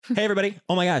Hey, everybody.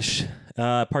 Oh, my gosh.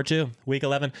 Part 2, week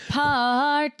 11.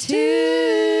 Part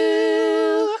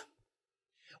 2.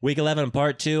 Week 11,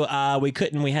 part 2.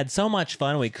 We had so much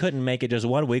fun. We couldn't make it just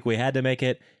 1 week. We had to make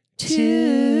it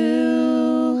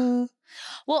 2.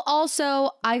 Well,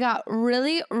 also, I got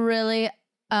really, really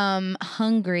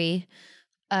hungry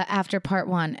after part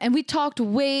 1. And we talked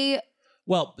way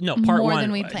Well, no, part more 1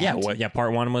 than we planned. Yeah,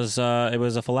 part 1 was it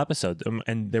was a full episode,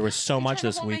 and there was so much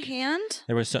this week. My hand?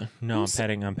 There was so I'm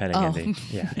petting Oh. Andy.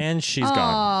 Yeah, and she's Oh,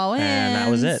 gone, and that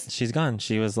was Ange. it. She's gone.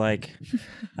 She was like,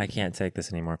 I can't take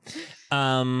this anymore.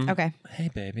 Okay. Hey,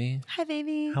 baby. Hi,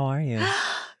 baby. How are you?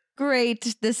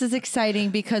 Great. This is exciting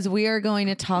because we are going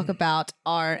to talk about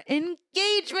our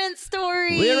engagement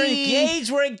story. We're engaged,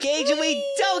 and we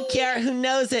don't care who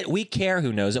knows it. We care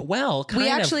who knows it. Well, We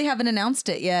actually haven't announced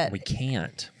it yet. We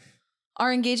can't.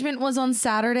 Our engagement was on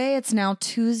Saturday. It's now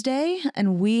Tuesday,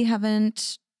 and we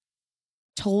haven't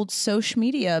told social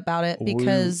media about it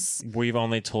because We've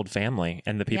only told family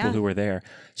and the people Yeah. who were there.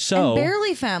 So and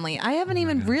barely family. I haven't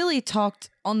even really talked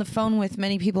on the phone with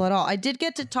many people at all. I did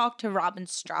get to talk to Robin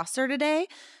Strasser today,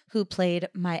 who played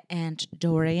my Aunt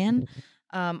Dorian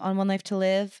on One Life to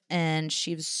Live. And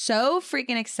she was so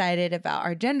freaking excited about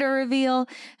our gender reveal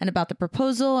and about the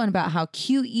proposal and about how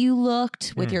cute you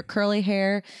looked with your curly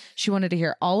hair. She wanted to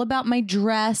hear all about my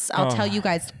dress. I'll tell you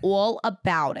guys all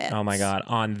about it. oh my God.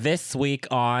 On this week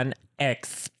on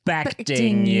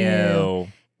Expecting Expecting You.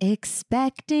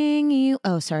 Expecting you.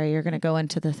 Oh, sorry. You're going to go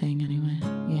into the thing anyway.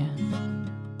 Yeah.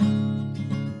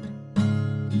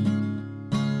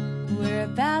 We're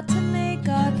about to make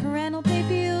our parental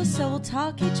debut, so we'll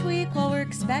talk each week while we're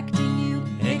expecting you.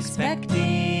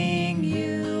 Expecting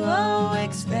you. Oh,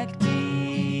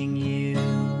 expecting you.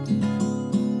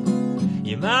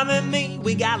 Your mom and me,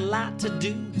 we got a lot to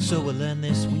do. So we'll learn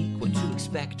this week what to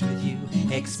expect with you.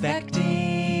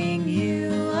 Expecting you.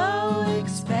 Oh,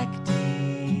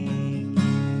 expecting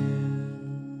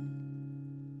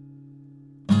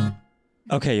you.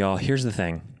 Okay, y'all, here's the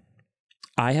thing.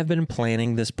 I have been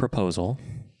planning this proposal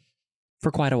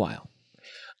for quite a while.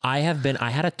 I had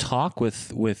a talk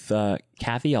with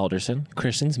Kathy Alderson,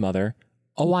 Kristen's mother,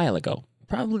 a while ago,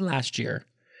 probably last year,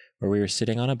 where we were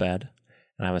sitting on a bed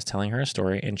and I was telling her a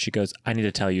story and she goes, I need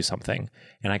to tell you something.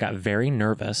 And I got very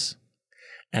nervous.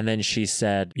 And then she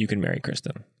said, you can marry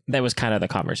Kristen. That was kind of the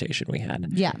conversation we had.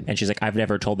 Yeah. And she's like, I've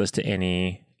never told this to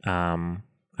anyone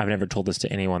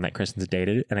that Kristen's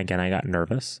dated. And again, I got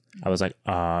nervous. I was like,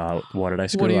 what did I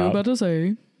screw up? to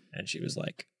say? And she was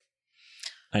like,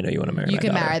 I know you want to marry You my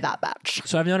can daughter. marry that bitch.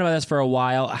 So I've known about this for a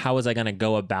while. How was I going to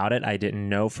go about it? I didn't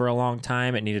know for a long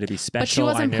time. It needed to be special. But she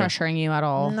wasn't I knew- pressuring you at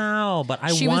all. No, but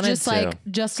She was wanted just to. like,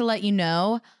 just to let you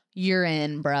know, you're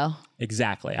in, bro.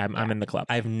 Exactly. I'm in the club.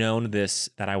 I've known this,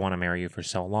 that I want to marry you for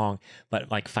so long,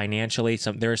 but like financially,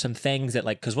 there are some things that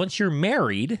like, because once you're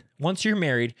married,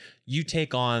 you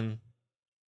take on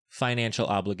financial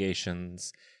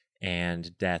obligations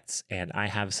and debts. And I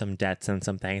have some debts and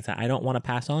some things that I don't want to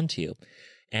pass on to you.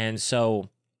 And so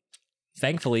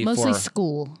thankfully Mostly for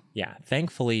school,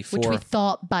 thankfully for which we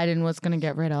thought Biden was going to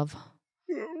get rid of.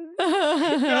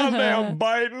 Goddamn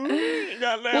Biden.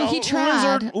 Goddamn Well, he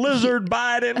tried. Lizard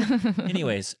Biden.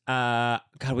 Anyways, God,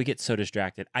 we get so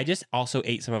distracted. I just also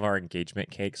ate some of our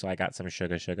engagement cake, so I got some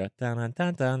sugar. Dun, dun,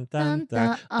 dun, dun, dun,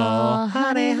 dun. Oh,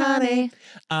 honey, honey.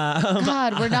 Um,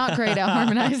 God, we're not great at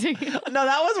harmonizing. no,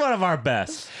 that was one of our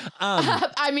best.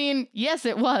 I mean, yes,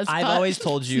 it was. I've but always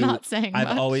told you. it's not saying I've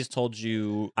much. always told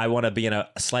you I want to be in a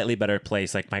slightly better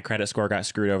place. Like my credit score got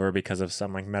screwed over because of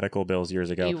some like medical bills years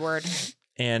ago. E-word.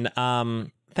 And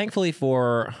thankfully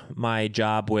for my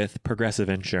job with Progressive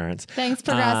Insurance, Thanks,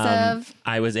 Progressive.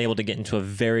 I was able to get into a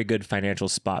very good financial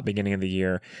spot beginning of the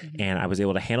year, and I was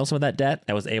able to handle some of that debt.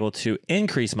 I was able to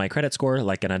increase my credit score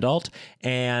like an adult,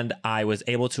 and I was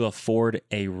able to afford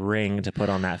a ring to put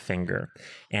on that finger.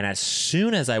 And as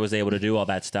soon as I was able to do all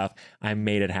that stuff, I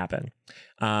made it happen.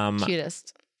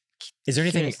 Cutest. Is there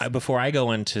anything Cutest. before I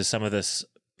go into some of this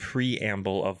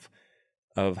preamble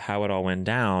of how it all went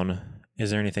down? Is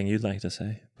there anything you'd like to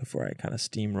say before I kind of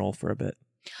steamroll for a bit?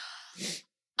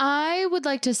 I would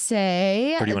like to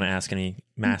say, Or do you want to ask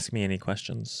me any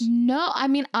questions? no, I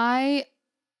mean, I've,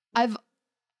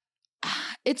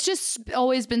 it's just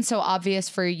always been so obvious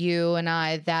for you and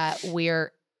I that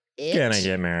we're it. Gonna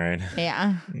get married.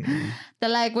 Yeah. They're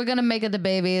like, we're going to make it the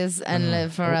babies and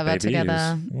live forever babies.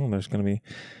 together. Oh, there's gonna be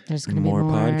There's going to more be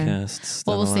more podcasts.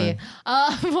 Well, down we'll the see.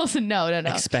 line. We'll see. No.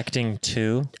 Expecting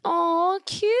 2 Oh,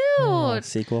 cute.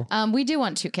 sequel. We do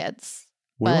want 2 kids.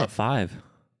 We but- want 5.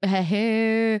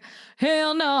 Hell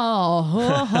no.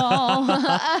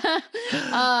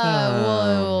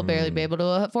 We'll barely be able to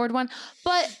afford one.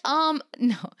 But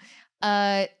no.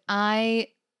 I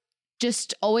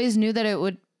just always knew that it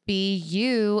would be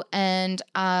you, and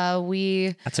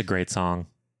That's a great song.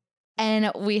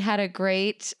 And we had a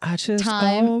great I just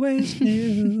time. always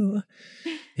knew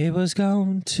it was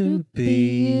going to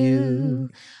be you.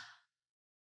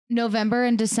 November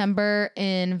and December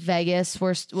in Vegas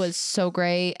was so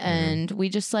great, and we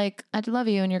just like, I love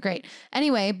you and you're great.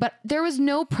 Anyway, but there was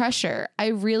no pressure. I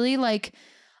really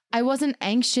I wasn't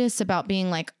anxious about being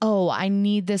like, oh, I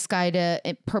need this guy to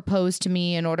propose to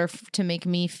me in order to make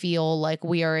me feel like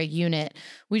we are a unit.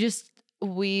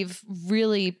 We've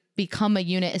really become a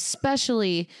unit,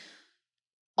 especially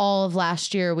all of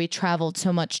last year. We traveled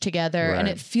so much together, and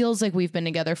it feels like we've been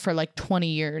together for like 20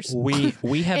 years. We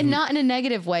have, and not in a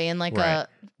negative way, in like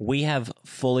we have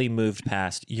fully moved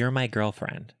past, you're my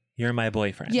girlfriend, you're my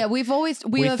boyfriend. Yeah, we felt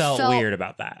weird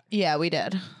about that. Yeah, we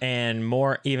did. And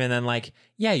more even than like,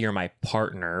 yeah, you're my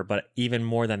partner, but even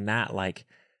more than that, like,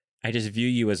 I just view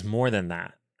you as more than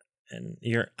that. And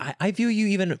I view you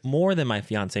even more than my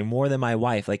fiance, more than my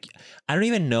wife. Like, I don't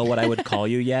even know what I would call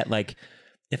you yet. Like,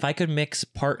 if I could mix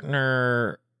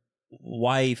partner,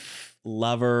 wife,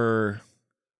 lover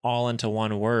all into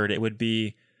one word, it would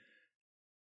be.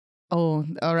 Oh,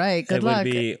 all right. Good luck. It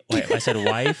would be, wait, I said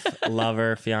wife,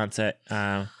 lover, fiance.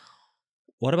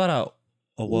 What about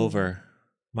a wover?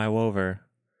 My wover.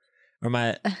 Or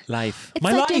my life. It's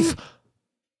My like life.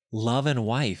 Love and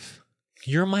wife.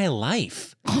 You're my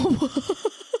life.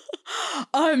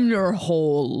 I'm your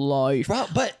whole life. Bro,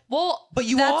 but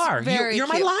you that's are. Very you're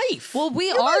my life. Well, we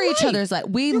You're are each other's life.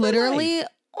 We You're literally,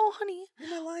 oh, honey. You're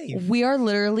my life. We are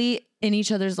literally in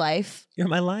each other's life. You're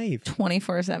my life.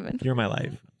 24/7. You're my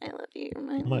life. I love you. You're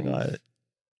my life. Oh my God.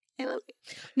 I love you.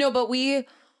 No, but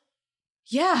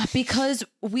because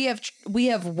we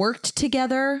have worked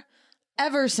together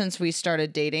ever since we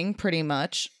started dating, pretty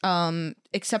much.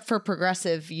 Except for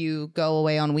Progressive, you go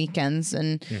away on weekends,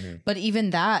 and but even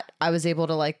that, I was able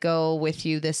to like go with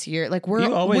you this year. Like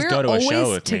you always go to a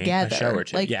show with together. Me. A show or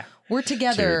two. Like yeah. we're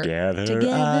together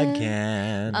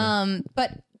again.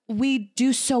 But we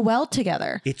do so well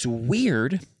together. It's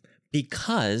weird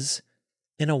because,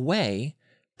 in a way,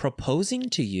 proposing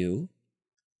to you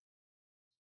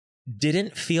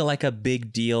didn't feel like a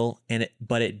big deal,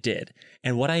 but it did.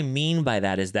 And what I mean by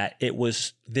that is that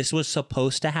this was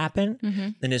supposed to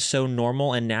happen, and is so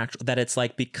normal and natural that it's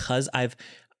like, because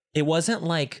it wasn't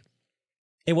like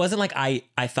I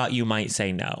thought you might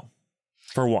say no,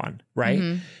 for one,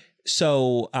 right?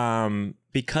 So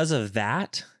because of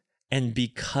that, and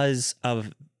because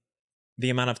of the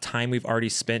amount of time we've already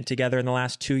spent together in the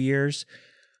last 2 years,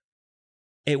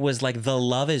 it was like the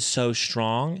love is so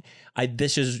strong.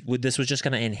 This was just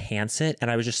going to enhance it. And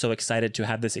I was just so excited to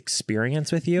have this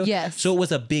experience with you. Yes. So it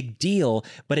was a big deal,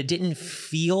 but it didn't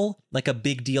feel like a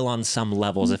big deal on some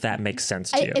levels, if that makes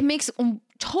sense to you. It makes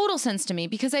total sense to me,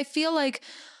 because I feel like,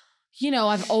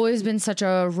 I've always been such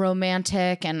a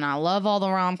romantic, and I love all the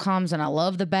rom-coms, and I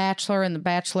love The Bachelor and The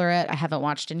Bachelorette. I haven't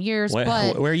watched in years.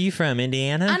 But where are you from?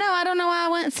 Indiana? I know. I don't know why I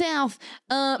went south.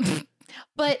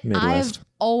 But Midwest. I've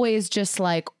always just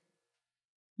like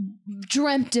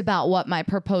dreamt about what my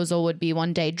proposal would be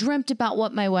one day, dreamt about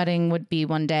what my wedding would be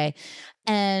one day.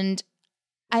 And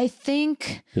I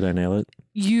think Did I nail it?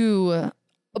 You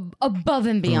above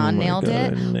and beyond nailed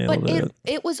it. But it.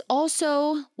 it was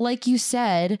also, like you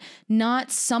said,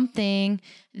 not something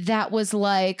that was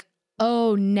like,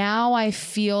 oh, now I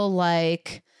feel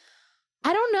like,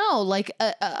 I don't know, like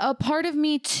a part of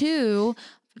me too,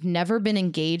 never been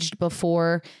engaged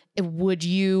before. Would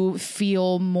you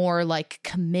feel more like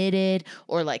committed,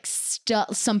 or like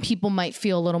some people might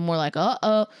feel a little more like,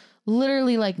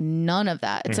 literally like none of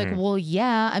that. It's like, well,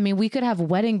 yeah, I mean, we could have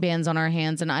wedding bands on our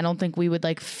hands, and I don't think we would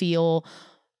like feel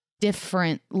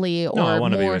differently or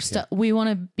more stuff. We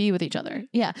want to be with each other.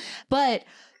 Yeah. But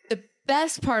the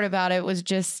best part about it was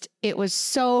just, it was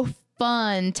so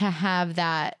fun to have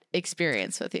that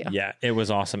experience with you. Yeah, it was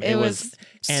awesome. It was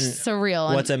and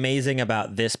surreal. What's amazing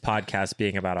about this podcast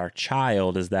being about our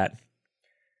child is that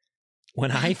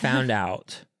when I found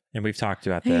out, and we've talked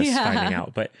about this, finding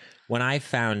out, but when I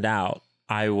found out,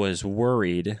 I was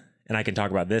worried, and I can talk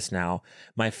about this now.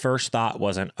 My first thought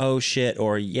wasn't, oh shit,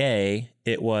 or yay.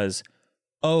 It was,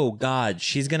 oh God,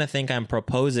 she's going to think I'm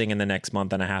proposing in the next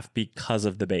month and a half because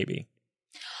of the baby.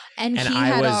 And he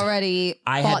had already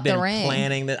bought the ring.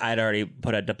 Planning that. I'd already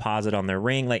put a deposit on the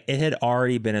ring. Like, it had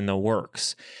already been in the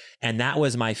works. And that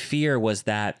was my fear, was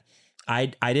that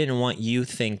I didn't want you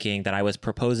thinking that I was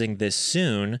proposing this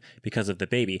soon because of the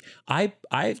baby. I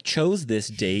chose this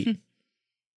date.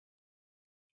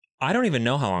 I don't even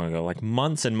know how long ago, like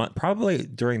months and months, probably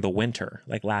during the winter,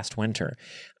 like last winter.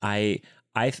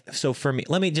 So for me,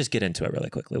 let me just get into it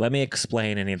really quickly. Let me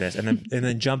explain any of this and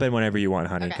then jump in whenever you want,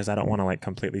 honey, because I don't want to like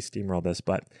completely steamroll this,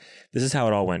 but this is how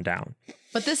it all went down.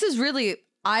 But this is really,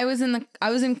 I was in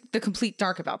the complete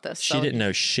dark about this. She didn't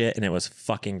know shit and it was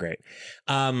fucking great.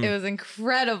 It was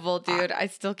incredible, dude. I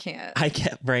still can't. I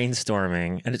kept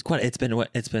brainstorming and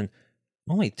it's been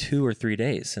only 2 or 3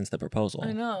 days since the proposal.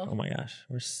 I know. Oh my gosh.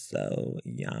 We're so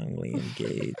youngly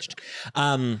engaged.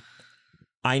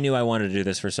 I knew I wanted to do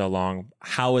this for so long.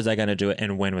 How was I going to do it?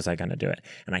 And when was I going to do it?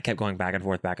 And I kept going back and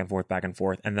forth, back and forth, back and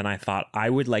forth. And then I thought I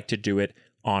would like to do it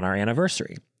on our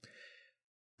anniversary.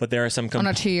 But there are some... on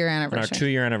our 2-year anniversary. On our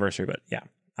 2-year anniversary, but yeah.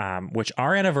 Which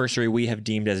our anniversary we have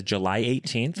deemed as July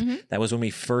 18th. Mm-hmm. That was when we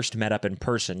first met up in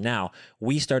person. Now,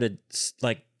 we started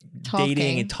like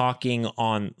dating and talking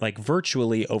on like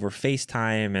virtually over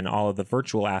FaceTime and all of the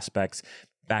virtual aspects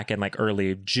back in like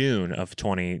early June of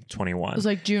 2021. It was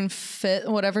like June 5th,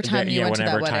 whatever time you went to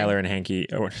that wedding.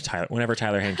 Whenever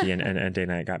Tyler Hankey and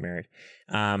Dana got married.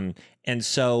 And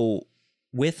so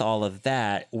with all of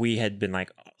that, we had been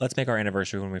like, let's make our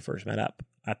anniversary when we first met up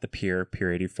at the Pier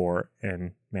 84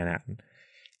 in Manhattan.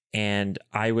 And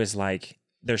I was like,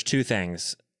 there's 2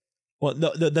 things. Well,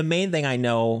 the main thing I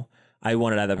know I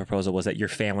wanted out of the proposal was that your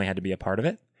family had to be a part of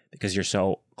it because you're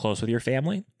so close with your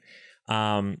family.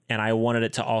 And I wanted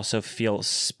it to also feel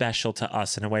special to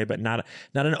us in a way, but not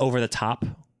an over the top.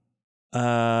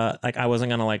 Like I wasn't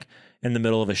gonna like in the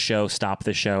middle of a show stop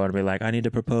the show and be like, I need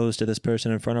to propose to this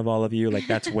person in front of all of you. Like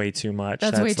that's way too much.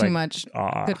 That's way too much.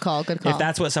 Good call. If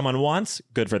that's what someone wants,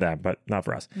 good for them, but not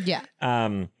for us. Yeah.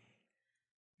 And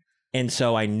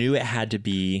so I knew it had to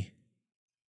be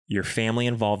your family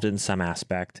involved in some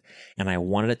aspect, and I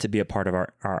wanted it to be a part of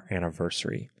our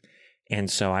anniversary.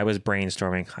 And so I was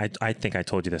brainstorming. I think I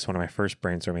told you this. One of my first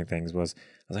brainstorming things was,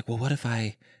 I was like, well, what if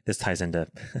this ties into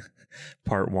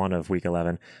part 1 of week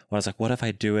 11. Well, I was like, what if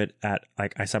I do it at,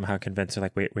 like, I somehow convinced her,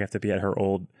 like, wait, we have to be at her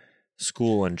old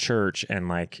school and church. And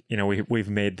like, you know, we've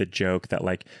made the joke that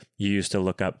like you used to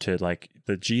look up to like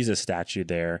the Jesus statue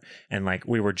there. And like,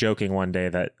 we were joking one day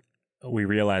that we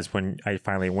realized when I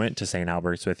finally went to St.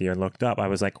 Albert's with you and looked up, I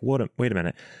was like, wait a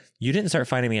minute. You didn't start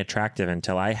finding me attractive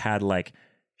until I had like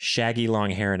shaggy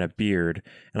long hair and a beard.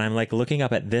 And I'm like looking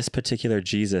up at this particular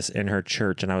Jesus in her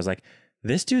church. And I was like,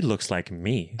 this dude looks like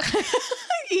me.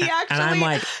 He actually, and I'm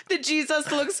like, the Jesus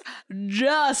looks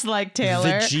just like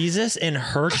Taylor. The Jesus in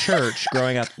her church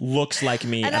growing up looks like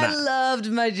me. And I loved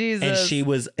my Jesus. And she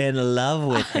was in love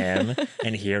with him.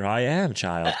 And here I am,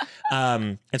 child.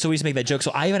 And so we used to make that joke.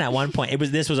 So I even at one point,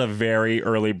 this was a very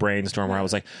early brainstorm where I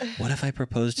was like, what if I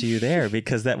proposed to you there?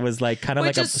 Because that was like kind of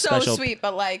like a special. Which is so sweet,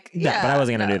 but like, yeah. But I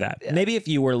wasn't going to do that. Yeah. Maybe if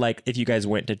you were like, if you guys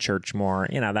went to church more,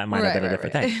 you know, that might have been a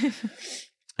different thing.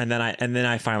 And then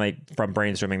I finally, from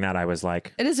brainstorming that, I was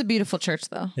like, it is a beautiful church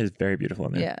though. It is very beautiful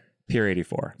in there. Yeah. Pier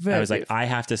 84. I was like, I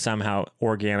have to somehow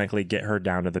organically get her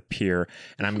down to the pier,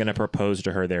 and I'm going to propose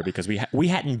to her there because we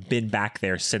hadn't been back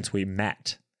there since we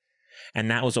met.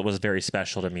 And that was what was very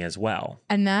special to me as well.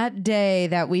 And that day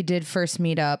that we did first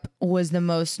meet up was the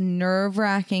most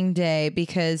nerve-wracking day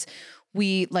because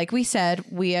we, like we said,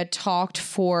 we had talked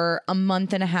for a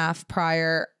month and a half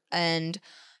prior and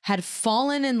had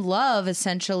fallen in love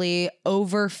essentially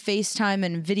over FaceTime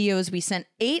and videos. We sent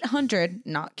 800,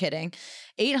 not kidding,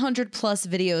 800 plus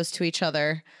videos to each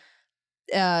other.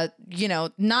 You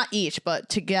know, not each, but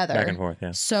together. Back and forth,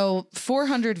 yeah. So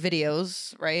 400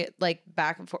 videos, right? Like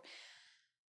back and forth.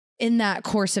 In that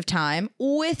course of time,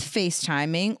 with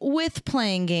FaceTiming, with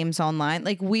playing games online,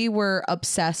 like we were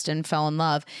obsessed and fell in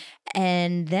love.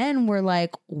 And then we're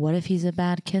like, what if he's a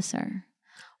bad kisser?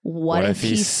 What if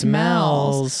he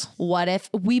smells? What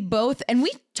if we both, and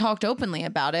we talked openly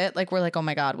about it. Like, we're like, oh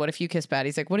my God, what if you kiss bad?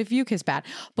 He's like, what if you kiss bad?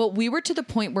 But we were to the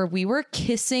point where we were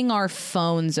kissing our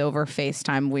phones over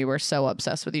FaceTime. We were so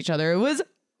obsessed with each other. It was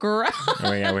gross.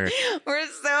 Oh yeah, we're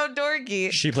so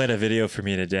dorky. She played a video for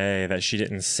me today that she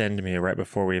didn't send me right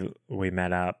before we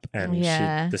met up, and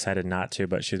she decided not to,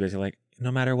 but she's basically like,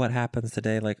 no matter what happens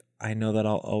today, like I know that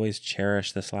I'll always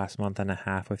cherish this last month and a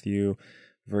half with you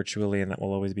virtually, and that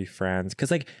we'll always be friends.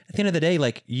 Because like at the end of the day,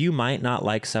 like you might not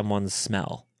like someone's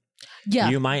smell. Yeah.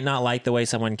 You might not like the way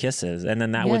someone kisses, and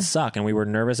then that would suck. And we were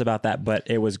nervous about that, but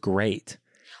it was great.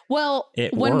 Well,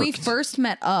 when we first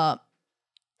met up,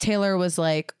 Taylor was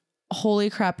like, holy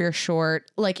crap, you're short,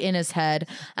 like in his head.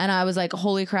 And I was like,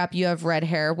 holy crap, you have red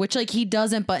hair, which like he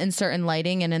doesn't, but in certain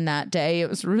lighting. And in that day, it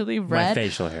was really red. My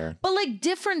facial hair. But like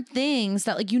different things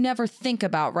that like you never think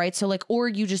about, right? So like, or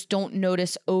you just don't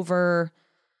notice over.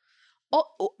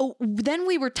 Then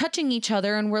we were touching each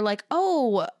other and we're like,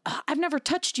 oh, I've never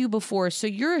touched you before. So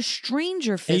you're a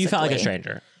stranger physically. Yeah, you felt like a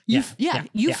stranger.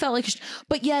 You felt like,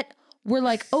 but yet we're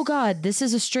like, oh God, this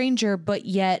is a stranger, but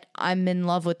yet I'm in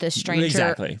love with this stranger.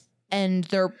 Exactly. And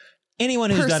they're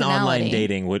anyone who's done online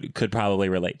dating could probably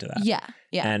relate to that. Yeah.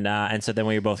 And so then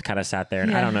we both kind of sat there,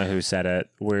 and I don't know who said it.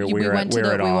 We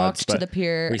walked to the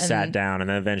pier. We sat down, and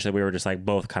then eventually we were just like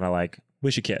both kind of like, we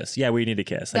should kiss. Yeah, we need to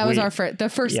kiss. Like that was our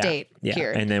first date. Yeah,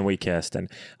 here. And then we kissed, and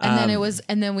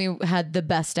then we had the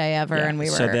best day ever, and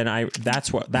we were. So then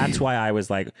that's why I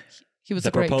was like, he was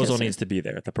the proposal needs to be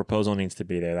there. The proposal needs to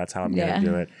be there. That's how I'm going to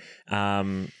do it.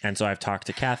 And so I've talked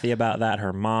to Kathy about that,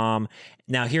 her mom.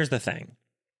 Now here's the thing.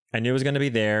 I knew it was going to be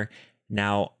there.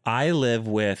 Now I live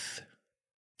with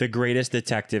the greatest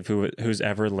detective who's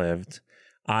ever lived.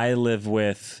 I live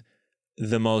with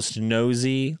the most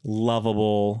nosy,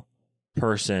 lovable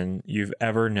person you've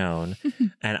ever known.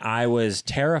 And I was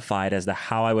terrified as to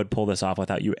how I would pull this off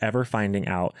without you ever finding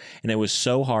out. And it was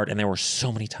so hard. And there were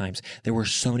so many times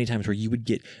where you would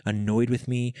get annoyed with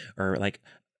me or like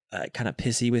kind of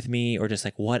pissy with me or just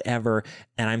like whatever.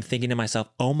 And I'm thinking to myself,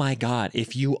 oh my God,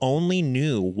 if you only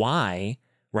knew why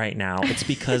right now, it's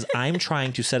because I'm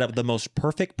trying to set up the most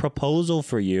perfect proposal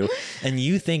for you. And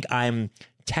you think I'm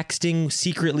texting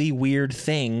secretly weird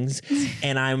things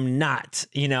and I'm not,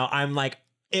 I'm like,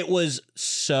 it was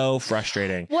so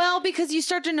frustrating. Well, because you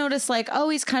start to notice like, oh,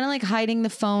 he's kind of like hiding the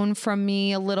phone from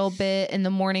me a little bit in the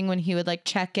morning when he would like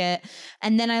check it.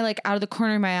 And then I like out of the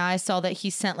corner of my eye saw that he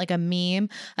sent like a meme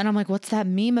and I'm like, what's that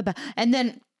meme about? And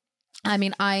then, I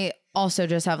mean, I also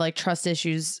just have like trust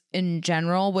issues in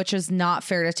general, which is not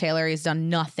fair to Taylor. He's done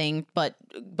nothing but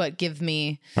give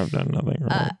me. I've done nothing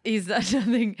wrong. He's done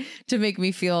nothing to make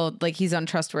me feel like he's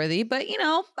untrustworthy. But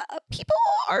people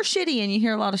are shitty, and you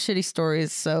hear a lot of shitty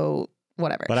stories. So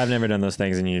whatever. But I've never done those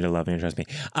things, and you need to love me and trust me.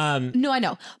 No, I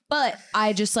know, but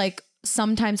I just like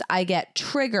sometimes I get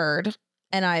triggered.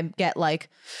 And I get like,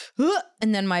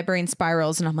 and then my brain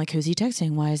spirals and I'm like, who's he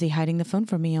texting? Why is he hiding the phone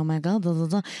from me? Oh my God. Blah, blah,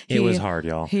 blah. It was hard,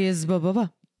 y'all. He is blah, blah, blah.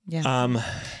 Yeah.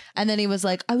 And then he was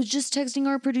like, I was just texting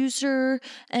our producer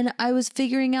and I was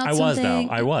figuring out something.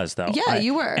 I was though. Yeah,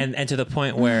 you were. And to the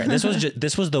point where this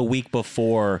was the week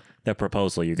before the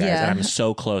proposal, you guys. Yeah. And I'm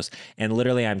so close. And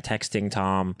literally I'm texting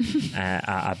Tom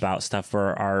about stuff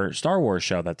for our Star Wars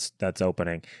show that's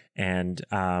opening. And,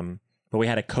 but we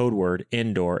had a code word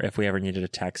indoor if we ever needed to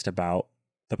text about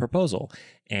the proposal.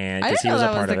 And because he was a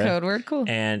part of it. Code word. Cool.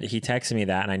 And he texted me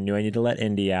that and I knew I needed to let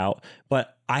Indy out.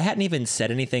 But I hadn't even said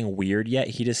anything weird yet.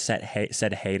 He just said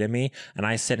hey to me. And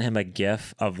I sent him a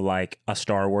GIF of like a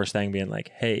Star Wars thing being like,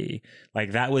 hey,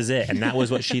 like that was it. And that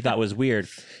was what she thought was weird.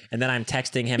 And then I'm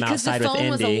texting him outside with Indy.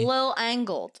 Because the phone was a little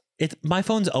angled. My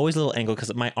phone's always a little angled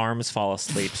because my arms fall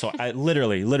asleep. So I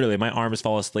literally, my arms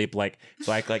fall asleep.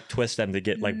 So I like twist them to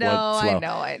get like blood flow.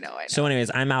 I know. So anyways,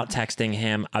 I'm out texting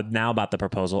him now about the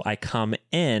proposal. I come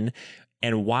in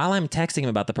and while I'm texting him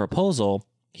about the proposal,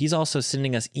 he's also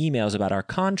sending us emails about our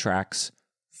contracts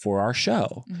for our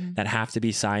show that have to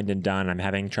be signed and done. I'm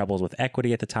having troubles with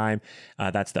equity at the time.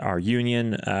 That's our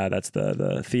union. That's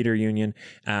the theater union.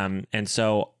 And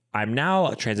so I'm now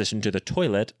transitioned to the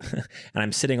toilet and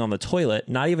I'm sitting on the toilet,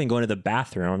 not even going to the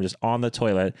bathroom. I'm just on the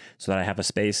toilet so that I have a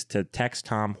space to text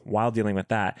Tom while dealing with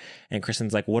that. And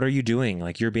Kristen's like, what are you doing?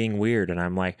 Like, you're being weird. And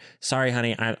I'm like, sorry,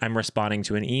 honey, I'm responding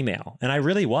to an email. And I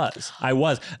really was.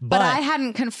 But I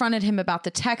hadn't confronted him about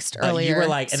the text earlier. You were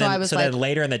like, then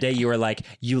later in the day, you were like,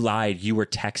 you lied. You were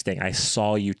texting. I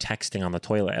saw you texting on the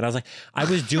toilet. And I was like, I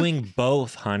was doing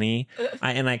both, honey.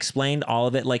 I explained all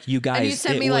of it. Like, you guys, and you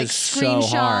sent me like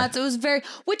screenshots. It was very,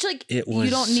 which like, you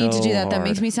don't need to do that. That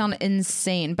makes me sound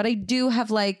insane. But I do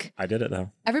have like. I did it though.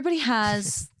 Everybody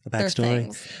has their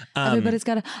things. Everybody's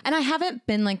got and I haven't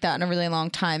been like that in a really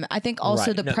long time. I think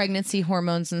also the pregnancy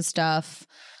hormones and stuff.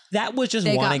 That was just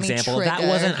one example. That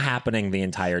wasn't happening the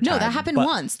entire time. No, that happened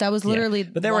once. That was literally.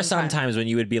 But there were some times when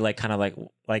you would be like, kind of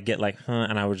like get like, huh,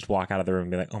 and I would just walk out of the room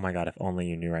and be like, oh my God, if only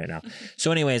you knew right now.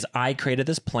 So anyways, I created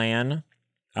this plan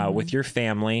with your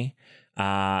family.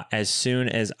 As soon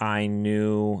as I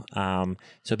knew,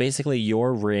 so basically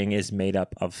your ring is made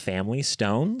up of family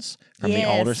stones from the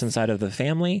Alderson side of the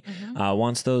family.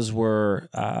 Once those were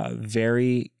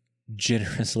very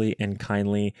generously and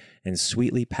kindly and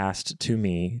sweetly passed to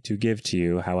me to give to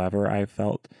you, however I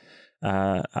felt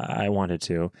I wanted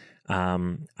to.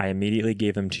 I immediately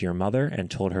gave them to your mother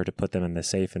and told her to put them in the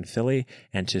safe in Philly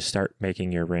and to start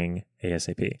making your ring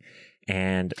ASAP.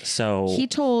 And so he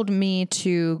told me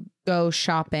to go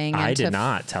shopping. I did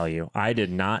not tell you. I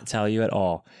did not tell you at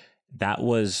all. That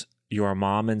was your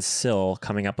mom and Sil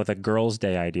coming up with a girls'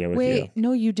 day idea with you. Wait,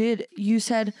 no, you did. You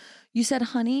said,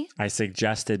 honey. I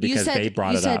suggested because they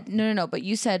brought it up. No. But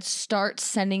you said start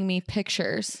sending me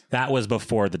pictures. That was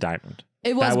before the diamond.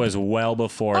 It was. That was well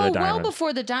before the diamond. Well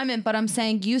before the diamond. But I'm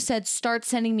saying you said start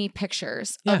sending me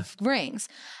pictures of rings.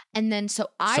 And then so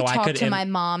I talked to my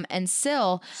mom and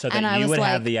Sil. So that and I you was would like,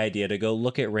 have the idea to go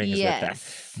look at rings with them.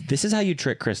 This is how you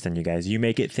trick Kristen, you guys. You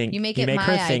make it think. You make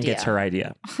her think it's her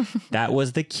idea. That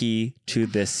was the key to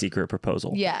this secret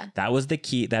proposal. Yeah. That was the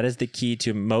key. That is the key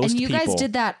to most people. And you guys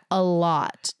did that a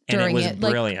lot during it. And it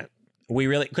was brilliant. We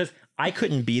really, because I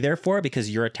couldn't be there for it because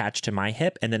you're attached to my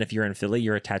hip. And then if you're in Philly,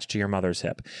 you're attached to your mother's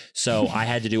hip. So I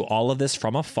had to do all of this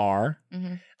from afar.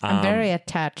 Mm-hmm. I'm very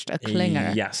attached, a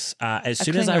clinger. Yes. As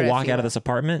soon as I walk out of this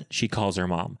apartment, she calls her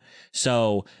mom.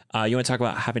 So you want to talk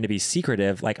about having to be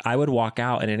secretive? Like I would walk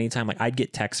out and anytime, like I'd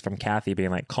get texts from Kathy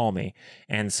being like, call me.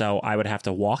 And so I would have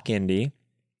to walk Indy.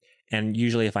 And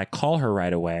usually if I call her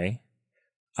right away,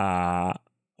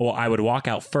 well, I would walk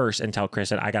out first and tell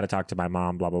Kristen, I got to talk to my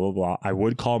mom, blah, blah, blah, blah. I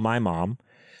would call my mom,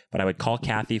 but I would call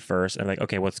Kathy first and I'm like,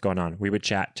 okay, what's going on? We would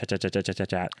chat.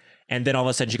 And then all of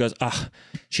a sudden she goes,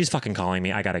 she's fucking calling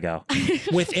me. I got to go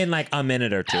within like a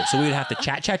minute or two. So we would have to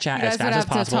chat as fast as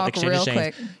possible.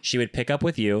 Exchange. She would pick up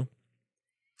with you.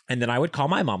 And then I would call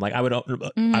my mom. Like I would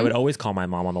always call my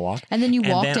mom on the walk. And then you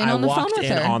walked in on the phone with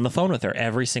her. On the phone with her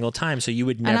every single time. So you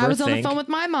would never think. And I was on the phone with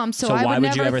my mom. So I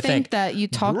would never think that you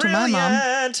talked to my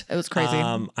mom. It was crazy.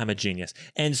 I'm a genius.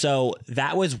 And so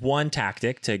that was one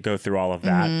tactic to go through all of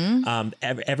that.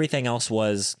 Everything else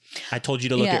was, I told you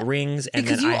to look at rings. And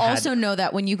because you also know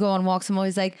that when you go on walks, I'm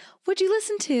always like, what'd you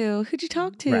listen to? Who'd you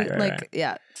talk to? Right.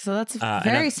 Yeah. So that's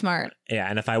very smart. Yeah.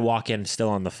 And if I walk in still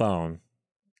on the phone,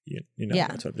 you know,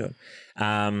 that's what I'm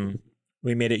doing.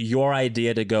 We made it your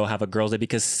idea to go have a girls' day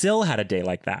because Sil had a day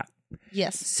like that.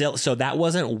 Yes. So that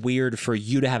wasn't weird for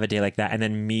you to have a day like that and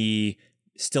then me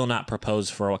still not propose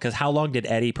for a while. Because how long did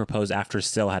Eddie propose after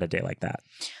Sil had a day like that?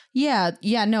 Yeah.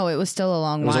 No, it was still a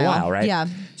long while. It was a while, right? Yeah.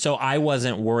 So I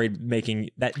wasn't worried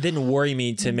that didn't worry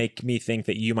me to make me think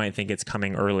that you might think it's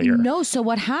coming earlier. No. So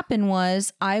what happened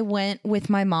was I went with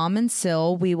my mom and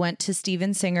Sil. We went to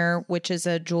Steven Singer, which is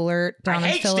a jeweler down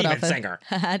in Philadelphia. Steven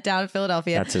Singer. Down in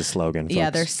Philadelphia. That's his slogan, folks. Yeah,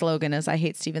 their slogan is I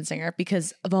hate Steven Singer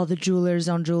because of all the jewelers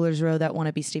on Jewelers Row that want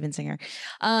to be Steven Singer.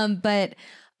 But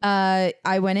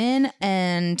I went in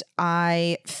and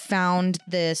I found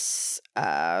this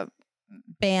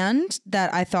band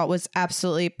that I thought was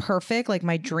absolutely perfect, like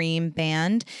my dream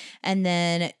band. And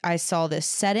then I saw this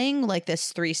setting, like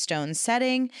this 3-stone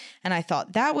setting, and I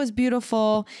thought that was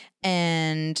beautiful.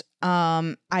 And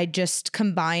I just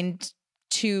combined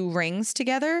 2 rings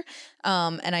together.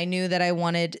 And I knew that I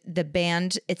wanted the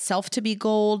band itself to be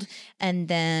gold and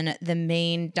then the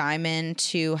main diamond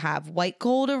to have white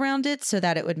gold around it so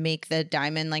that it would make the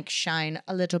diamond like shine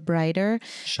a little brighter.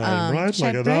 Shine bright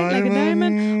like a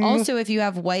diamond. Also, if you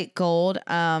have white gold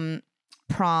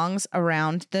prongs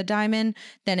around the diamond,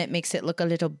 then it makes it look a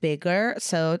little bigger.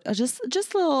 So just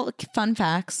little fun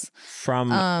facts.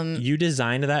 You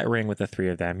designed that ring with the 3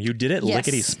 of them. You did it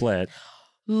lickety split.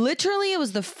 Literally, it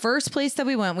was the first place that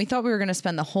we went. We thought we were going to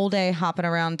spend the whole day hopping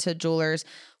around to jewelers.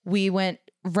 We went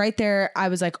right there. I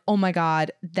was like, oh my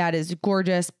God, that is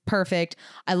gorgeous. Perfect.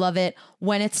 I love it.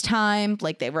 When it's time,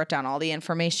 like they wrote down all the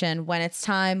information. When it's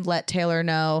time, let Taylor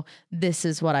know this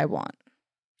is what I want.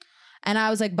 And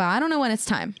I was like, but I don't know when it's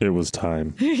time. It was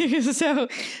time.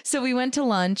 So we went to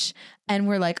lunch and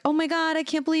we're like, oh my God, I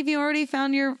can't believe you already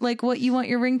found your, like what you want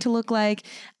your ring to look like.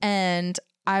 And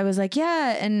I was like,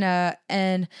 yeah. And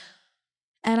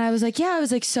I was like, yeah, I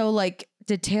was like, so like,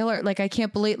 did Taylor, like, I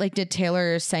can't believe, like, did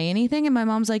Taylor say anything? And my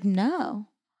mom's like, no.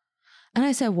 And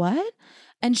I said, what?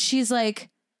 And she's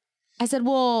like, I said,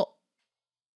 well,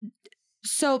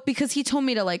 so because he told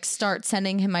me to like start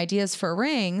sending him ideas for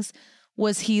rings,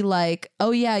 was he like,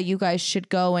 oh yeah, you guys should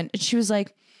go? And she was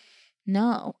like,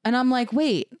 no. And I'm like,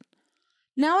 wait,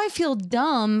 now I feel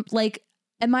dumb. Like,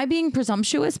 am I being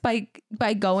presumptuous by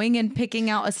going and picking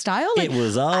out a style? Like, it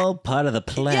was all part of the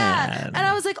plan. Yeah. And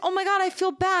I was like, oh my God, I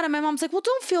feel bad. And my mom's like, well,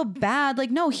 don't feel bad. Like,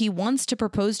 no, he wants to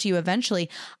propose to you eventually.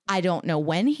 I don't know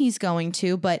when he's going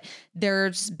to, but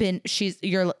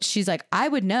she's like, I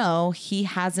would know. He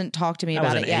hasn't talked to me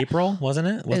about it yet. April, wasn't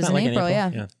it? It was in April,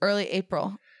 yeah. Early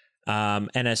April.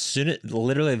 And as soon as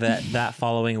literally that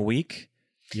following week,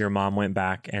 your mom went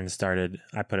back and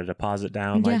I put a deposit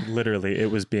down. Like literally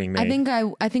it was being made.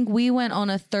 I think we went on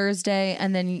a Thursday,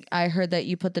 and then I heard that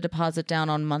you put the deposit down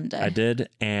on Monday. I did.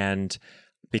 And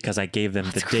because I gave them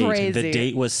That's the date, crazy. the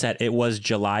date was set. It was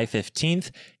July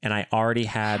 15th. And I already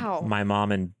had my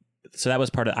mom and so that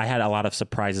was I had a lot of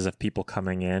surprises of people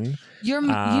coming in. You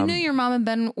knew your mom and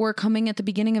Ben were coming at the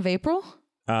beginning of April?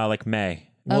 Like May.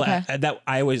 Well, Okay.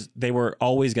 they were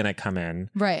always going to come in.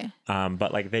 Right.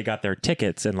 But like they got their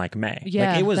tickets in like May.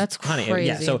 Yeah, like it was that's crazy.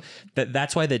 Yeah. So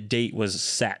that's why the date was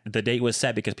set. The date was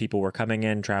set because people were coming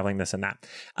in, traveling, this and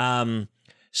that.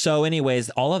 So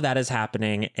anyways, all of that is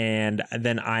happening. And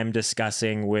then I'm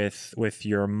discussing with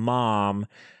your mom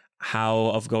how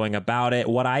of going about it.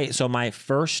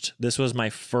 This was my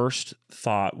first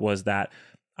thought was that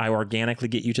I organically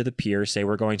get you to the pier, say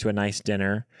we're going to a nice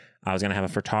dinner. I was going to have a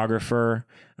photographer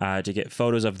to get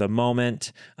photos of the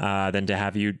moment, then to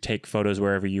have you take photos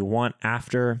wherever you want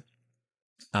after.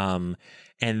 And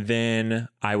then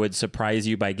I would surprise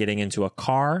you by getting into a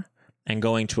car and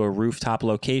going to a rooftop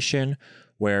location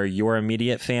where your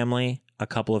immediate family, a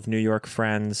couple of New York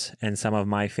friends, and some of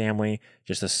my family,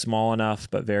 just a small enough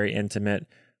but very intimate,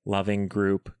 loving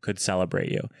group, could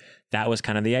celebrate you. That was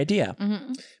kind of the idea.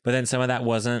 Mm-hmm. But then some of that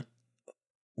wasn't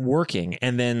working.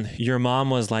 And then your mom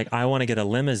was like, I want to get a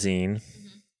limousine.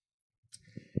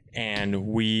 Mm-hmm.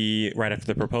 And right after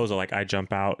the proposal, like I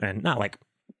jump out and not like,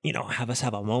 have us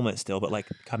have a moment still, but like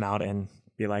come out and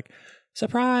be like,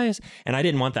 surprise. And I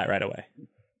didn't want that right away.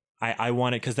 I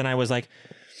wanted, because then I was like,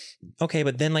 okay,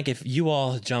 but then like if you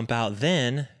all jump out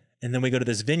then, and then we go to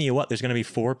this venue, there's going to be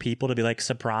 4 people to be like,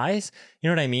 surprise. You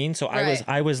know what I mean? So right.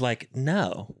 I was like,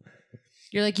 no.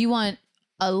 You're like, you want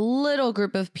a little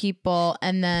group of people,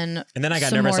 and then I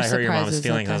got nervous. I hurt your mom's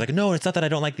feelings. I was like, no, it's not that I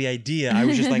don't like the idea. I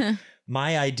was just like,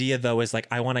 my idea though is like,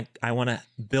 I want to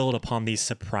build upon these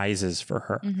surprises for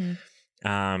her.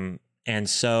 Mm-hmm. And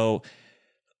so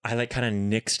I like kind of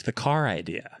nixed the car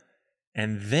idea.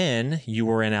 And then you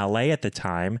were in LA at the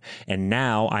time, and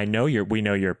now we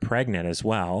know you're pregnant as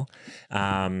well.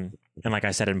 And like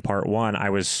I said in part 1, I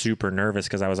was super nervous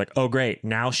because I was like, oh great,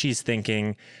 now she's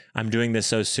thinking I'm doing this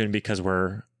so soon because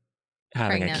we're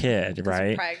having a kid,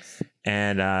 right?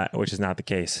 And which is not the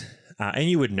case. And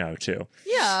you would know too.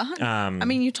 Yeah. I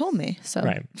mean, you told me, so.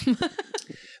 Right.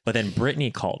 But then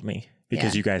Brittany called me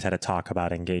because you guys had to talk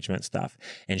about engagement stuff.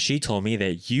 And she told me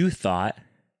that you thought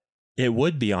it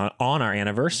would be on our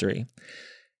anniversary.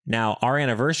 Now, our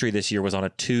anniversary this year was on a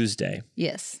Tuesday.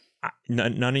 Yes.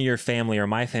 None of your family or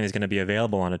my family is going to be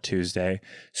available on a Tuesday.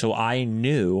 So I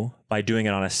knew by doing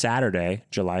it on a Saturday,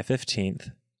 July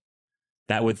 15th,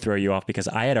 that would throw you off because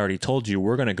I had already told you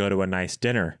we're going to go to a nice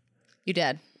dinner. You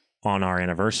did. On our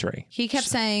anniversary. He kept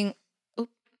saying...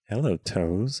 Hello,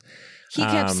 Toes. He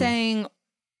kept saying...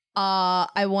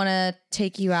 I want to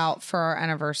take you out for our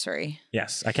anniversary.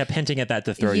 Yes. I kept hinting at that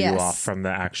to throw you off from the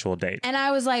actual date. And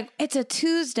I was like, it's a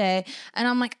Tuesday. And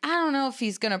I'm like, I don't know if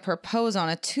he's going to propose on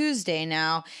a Tuesday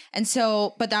now. And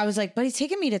so, but I was like, but he's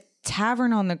taking me to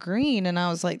Tavern on the Green. And I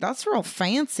was like, that's real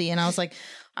fancy. And I was like,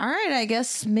 all right, I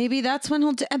guess maybe that's when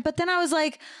he'll do. But then I was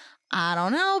like, I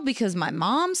don't know, because my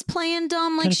mom's playing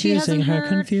dumb like she hasn't heard.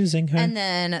 Confusing her. And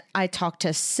then I talked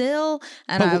to Sil,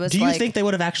 and I was like... Do you think they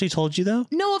would have actually told you, though?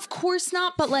 No, of course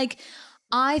not. But like,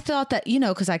 I thought that,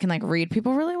 because I can like read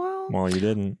people really well. Well, you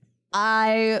didn't.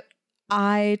 I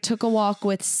took a walk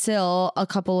with Sil a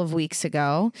couple of weeks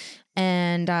ago,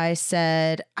 and I was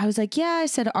like,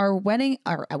 our wedding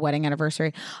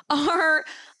anniversary, our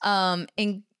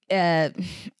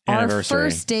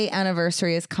first date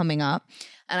anniversary is coming up.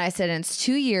 And I said, and it's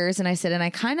 2 years. And I said, and I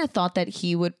kind of thought that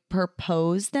he would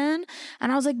propose then.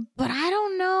 And I was like, but I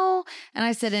don't know. And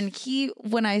I said, and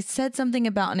when I said something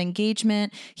about an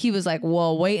engagement, he was like,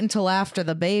 well, wait until after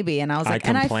the baby. And I was like,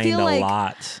 and I feel like a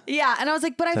lot. Yeah. And I was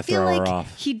like, but I feel like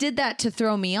he did that to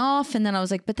throw me off. And then I was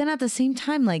like, but then at the same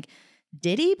time, like,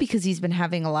 did he? Because he's been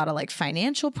having a lot of like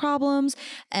financial problems.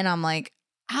 And I'm like,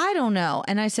 I don't know.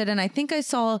 And I said, and I think I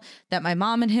saw that my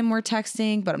mom and him were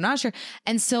texting, but I'm not sure.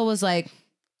 And Sil was like,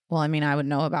 well, I mean, I would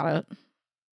know about it.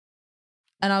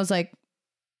 And I was like,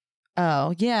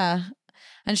 oh, yeah.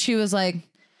 And she was like,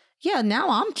 yeah, now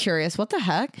I'm curious. What the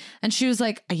heck? And she was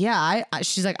like, yeah,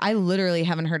 she's like, I literally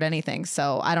haven't heard anything.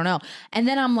 So I don't know. And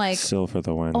then I'm like, Sil for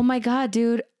the win. Oh my God,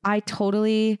 dude, I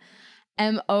totally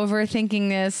am overthinking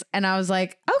this. And I was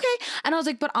like, okay. And I was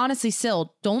like, but honestly,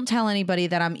 Sil, don't tell anybody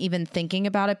that I'm even thinking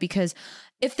about it, because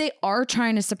if they are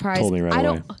trying to surprise, I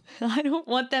don't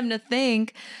want them to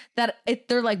think that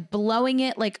they're like blowing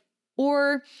it, like,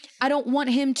 or I don't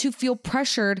want him to feel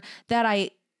pressured that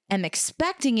I am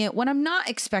expecting it when I'm not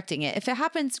expecting it. If it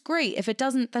happens, great. If it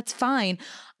doesn't, that's fine.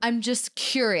 I'm just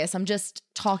curious. I'm just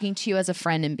talking to you as a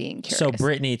friend and being curious. So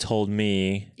Brittany told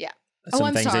me Yeah. some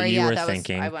I'm things sorry. that you were that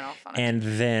thinking. I went off on it. And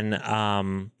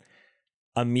then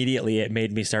immediately it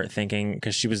made me start thinking,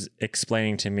 because she was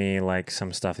explaining to me like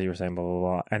some stuff that you were saying, blah, blah,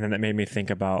 blah. And then that made me think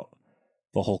about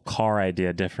the whole car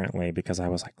idea differently, because I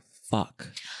was like, fuck.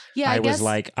 Yeah, I was guess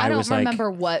like, I don't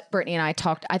remember what Brittany and I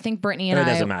talked. I think Brittany and it I.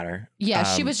 doesn't matter. Yeah,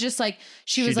 she was just like,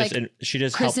 she was like, she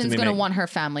just helped Kristen's me going to make, want her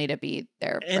family to be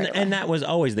there. and that was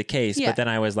always the case. Yeah. But then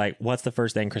I was like, what's the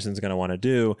first thing Kristen's going to want to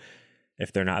do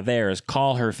if they're not there is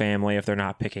call her family if they're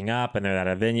not picking up and they're at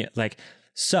a venue. Like,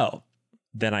 so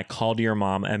then I called your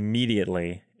mom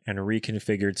immediately and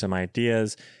reconfigured some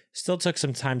ideas. Still took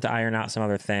some time to iron out some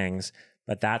other things.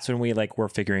 But that's when we like were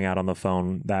figuring out on the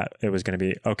phone that it was going to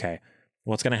be, okay,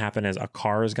 what's going to happen is a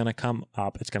car is going to come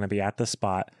up. It's going to be at the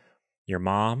spot. Your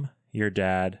mom, your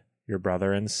dad, your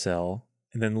brother, and Sil.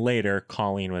 And then later,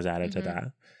 Colleen was added to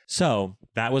that. So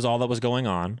that was all that was going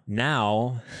on.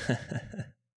 Now,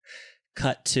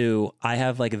 cut to, I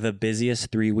have like the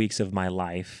busiest 3 weeks of my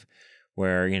life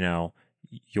where, you know,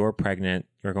 you're pregnant,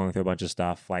 you're going through a bunch of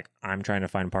stuff. Like, I'm trying to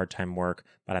find part-time work,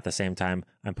 but at the same time,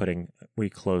 we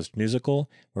closed musical.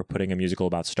 We're putting a musical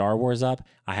about Star Wars up.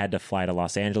 I had to fly to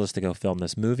Los Angeles to go film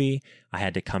this movie. I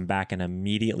had to come back and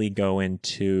immediately go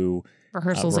into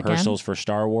rehearsals for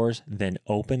Star Wars, then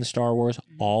open Star Wars,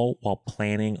 all while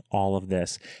planning all of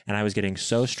this. And I was getting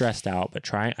so stressed out,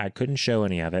 but I couldn't show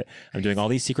any of it. I'm doing all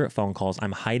these secret phone calls.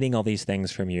 I'm hiding all these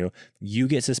things from you. You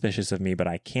get suspicious of me, but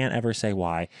I can't ever say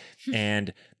why.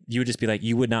 And you would just be like,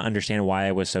 you would not understand why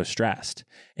I was so stressed.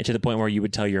 And to the point where you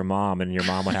would tell your mom, and your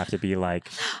mom would have to be like,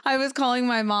 I was calling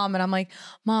my mom and I'm like,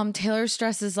 Mom, Taylor's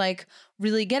stress is like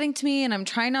really getting to me, and I'm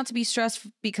trying not to be stressed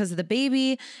because of the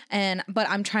baby, but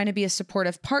I'm trying to be a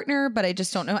supportive partner, but I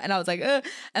just don't know. And I was like, ugh.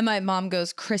 And my mom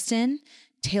goes, Kristen,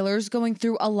 Taylor's going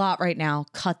through a lot right now.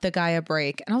 Cut the guy a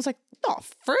break. And I was like, oh,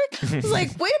 frick. I was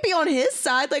like, way to be on his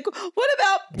side. Like, what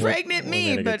about pregnant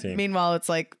me? But meanwhile, it's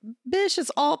like, bitch,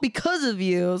 it's all because of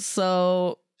you.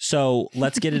 So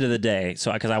let's get into the day.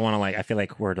 So, because I want to I feel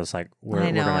like we're just like, we're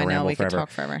going to ramble we forever. could talk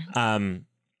forever.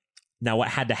 Now, what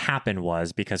had to happen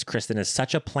was, because Kristen is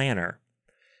such a planner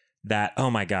that,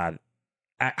 oh my God,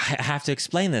 I have to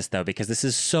explain this though, because this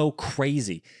is so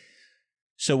crazy.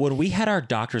 So when we had our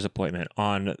doctor's appointment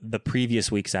on the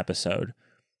previous week's episode,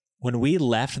 when we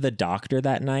left the doctor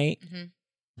that night,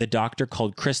 the doctor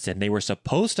called Kristen. They were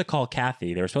supposed to call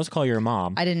Kathy. They were supposed to call your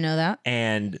mom. I didn't know that.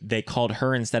 And they called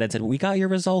her instead and said, we got your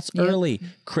results early.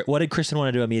 What did Kristen want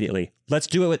to do immediately? Let's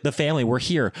do it with the family. We're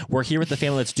here. We're here with the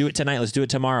family. Let's do it tonight. Let's do it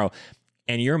tomorrow.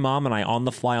 And your mom and I on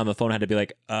the fly on the phone had to be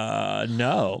like,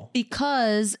 no.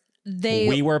 Because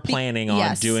we were planning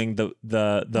on doing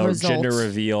the gender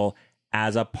reveal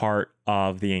as a part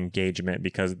of the engagement,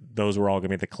 because those were all going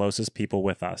to be the closest people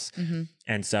with us.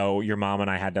 And so your mom and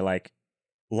I had to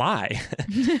lie.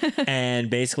 And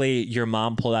basically your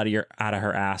mom pulled out of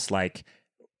her ass,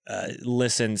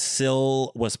 listen,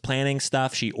 Sil was planning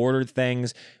stuff. She ordered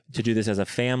things to do this as a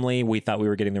family. We thought we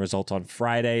were getting the results on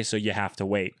Friday, so you have to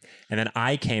wait. And then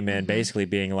I came in basically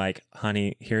being like,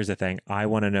 honey, here's the thing. I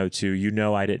want to know too. You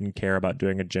know, I didn't care about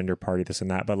doing a gender party, this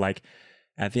and that. But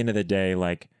at the end of the day,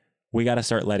 we got to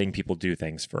start letting people do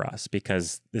things for us,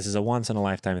 because this is a once in a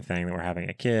lifetime thing that we're having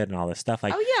a kid and all this stuff. Oh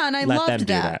yeah, and I let loved them do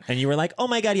that. And you were like, oh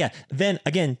my God, yeah. Then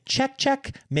again,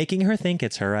 check, making her think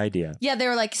it's her idea. Yeah, they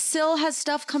were like, Sil has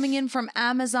stuff coming in from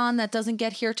Amazon that doesn't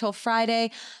get here till Friday.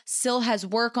 Sil has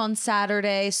work on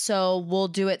Saturday, so we'll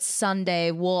do it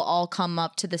Sunday. We'll all come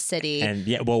up to the city. And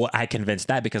yeah, well, I convinced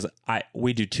that because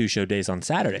we do 2 show days on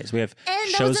Saturdays. We have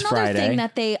and shows that was another Friday. thing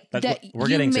that we're you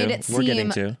getting made to. it seem. We're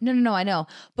getting to. No, I know,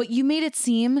 but you made it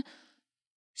seem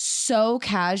so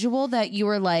casual that you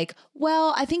were like,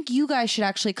 well, I think you guys should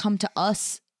actually come to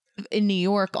us in New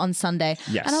York on Sunday.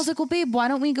 Yes. And I was like, well, babe, why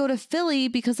don't we go to Philly?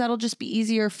 Because that'll just be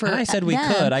easier for I said them. we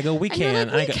could. I go, we And can.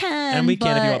 you're like, we can. And we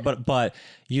can if you want. But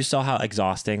you saw how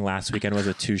exhausting last weekend was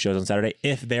with 2 shows on Saturday.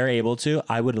 If they're able to,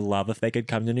 I would love if they could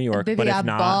come to New York. Baby, but if I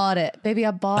not, bought it. Baby,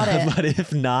 I bought it. But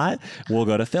if not, we'll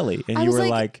go to Philly. And I you was were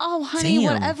like, oh, honey,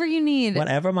 damn, whatever you need.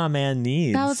 whatever my man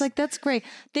needs. I was like, that's great.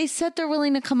 They said they're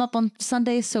willing to come up on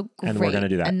Sunday, so great. And we're gonna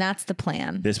do that. And that's the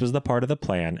plan. This was the part of the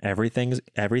plan. Everything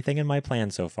in my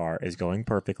plan so far is going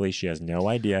perfectly. She has no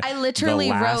idea. I literally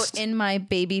wrote in my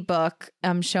baby book,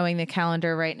 I'm showing the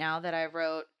calendar right now, that I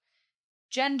wrote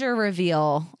gender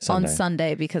reveal on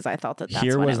Sunday, because I thought that's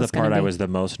Here what was it was the part I was the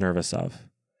most nervous of.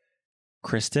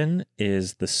 Kristen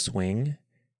is the swing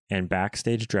and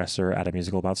backstage dresser at a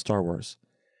musical about Star Wars.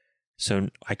 So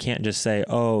I can't just say,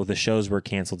 oh, the shows were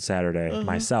canceled Saturday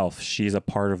myself. She's a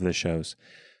part of the shows.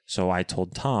 So I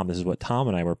told Tom, this is what Tom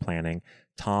and I were planning.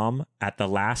 Tom, at the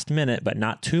last minute, but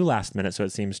not too last minute, so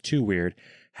it seems too weird,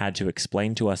 had to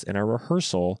explain to us in a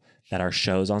rehearsal that our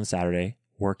shows on Saturday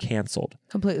were canceled.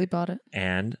 Completely bought it.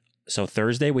 And so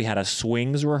Thursday we had a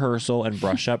swings rehearsal and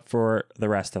brush up for the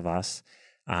rest of us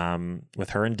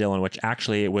with her and Dylan, which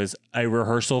actually it was a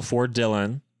rehearsal for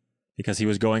Dylan because he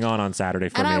was going on Saturday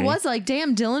for and me. I was like,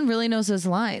 damn, Dylan really knows his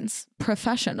lines.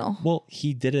 Professional. Well,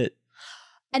 he did it.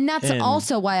 And that's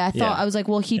also why I thought, I was like,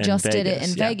 well, he just did it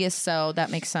in Vegas, so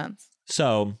that makes sense.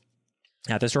 So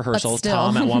at this rehearsal, still.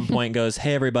 Tom at one point goes,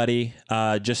 hey, everybody,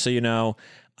 just so you know,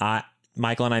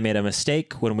 Michael and I made a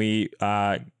mistake when we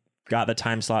got the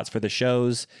time slots for the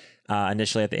shows.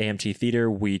 Initially at the AMT Theater,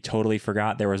 we totally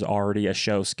forgot there was already a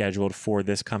show scheduled for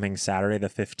this coming Saturday, the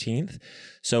 15th.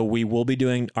 So we will be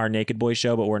doing our Naked Boy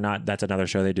show, but we're not. That's another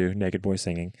show they do, Naked Boy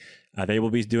Singing. They will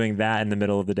be doing that in the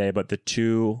middle of the day, but the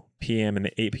 2 p.m. and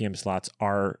the 8 p.m. slots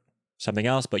are something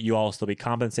else, but you all will still be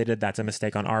compensated. That's a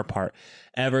mistake on our part.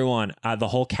 Everyone, the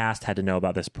whole cast had to know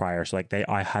about this prior. So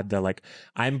I had to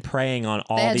I'm praying on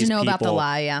all these people. They had to know about the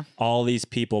lie, yeah. All these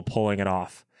people pulling it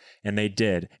off. And they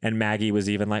did. And Maggie was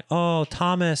even like, oh,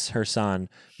 Thomas, her son,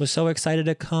 was so excited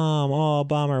to come. Oh,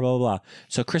 bummer, blah, blah, blah.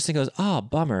 So Kristen goes, oh,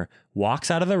 bummer. Walks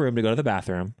out of the room to go to the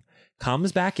bathroom.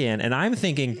 Comes back in. And I'm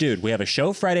thinking, dude, we have a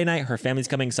show Friday night. Her family's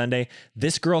coming Sunday.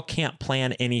 This girl can't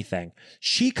plan anything.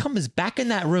 She comes back in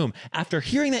that room after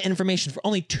hearing that information for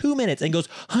only 2 minutes and goes,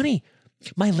 honey,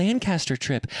 my Lancaster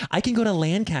trip. I can go to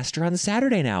Lancaster on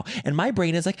Saturday now. And my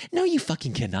brain is like, no, you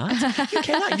fucking cannot. You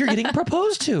cannot. You're getting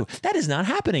proposed to. That is not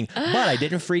happening. But I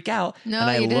didn't freak out. No, and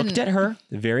I you looked didn't. at her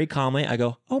very calmly. I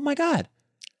go, oh my God.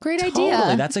 Great Totally.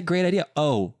 idea. That's a great idea.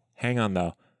 Oh, hang on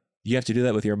though. You have to do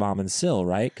that with your mom and Sil,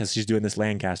 right? Because she's doing this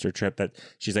Lancaster trip that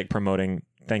she's like promoting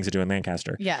things to do in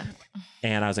Lancaster. Yeah.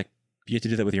 And I was like, you have to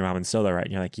do that with your mom and Sil though, right?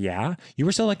 And you're like, yeah. You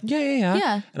were still like, yeah.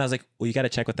 Yeah. And I was like, well, you got to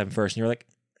check with them first. And you were like,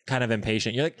 kind of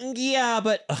impatient. You're like, yeah,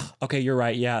 but okay, you're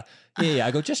right. Yeah. I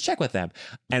go, just check with them.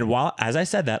 And as I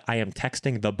said that, I am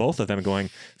texting the both of them going,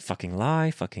 fucking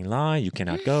lie. You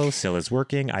cannot go. Sil is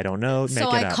working. I don't know. So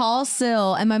I call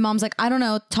Sil and my mom's like, I don't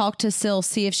know. Talk to Sil,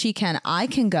 see if she can. I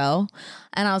can go.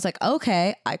 And I was like,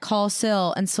 okay. I call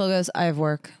Sil and Sil goes, I have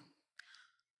work.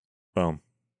 Boom.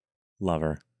 Love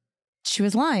her. She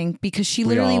was lying because she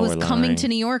literally was coming to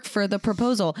New York for the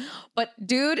proposal. But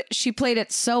dude, she played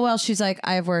it so well. She's like,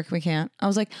 I have work. We can't. I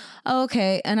was like, oh,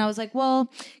 okay. And I was like,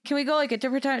 well, can we go like a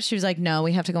different time? She was like, no,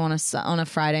 we have to go on a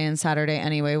Friday and Saturday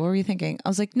anyway. What were you thinking? I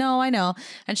was like, no, I know.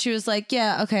 And she was like,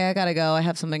 yeah, okay, I got to go. I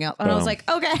have something else. And I was like,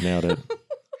 okay. Nailed it.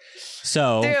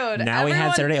 So dude, now we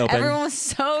had Saturday open. Everyone was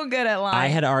so good at lying. I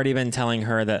had already been telling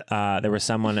her that there was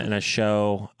someone in a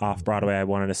show off Broadway I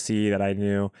wanted to see that I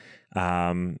knew.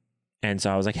 And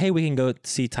so I was like, hey, we can go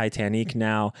see Titanic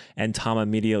now. And Tom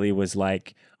immediately was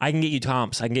like, I can get you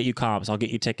comps. I'll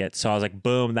get you tickets. So I was like,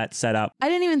 boom, that's set up. I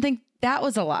didn't even think that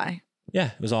was a lie.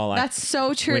 Yeah, it was all like, that's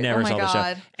so true. We never oh my saw God.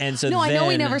 the show. And so I know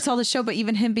we never saw the show, but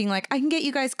even him being like, I can get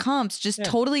you guys comps, just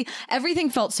totally, everything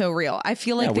felt so real. I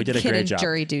feel like the kid in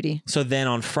jury duty. So then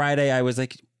on Friday, I was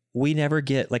like, we never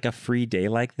get like a free day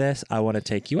like this. I want to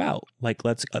take you out. Like,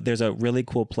 there's a really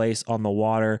cool place on the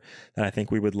water that I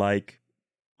think we would like.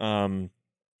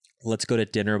 Let's go to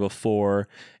dinner before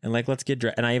and like, let's get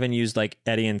dressed. And I even used like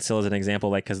Eddie and Sil as an example,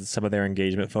 like, cause some of their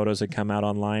engagement photos had come out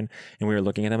online and we were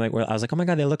looking at them. Like, I was like, oh my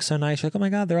God, they look so nice. You're like, oh my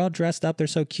God, they're all dressed up. They're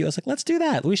so cute. I was like, let's do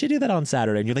that. We should do that on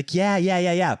Saturday. And you're like,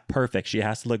 yeah. Perfect. She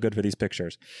has to look good for these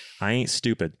pictures. I ain't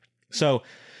stupid. So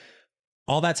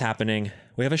all that's happening.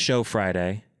 We have a show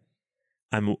Friday.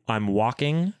 I'm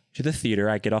walking to the theater.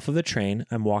 I get off of the train.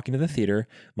 I'm walking to the theater.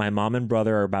 My mom and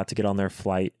brother are about to get on their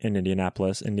flight in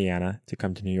Indianapolis, Indiana, to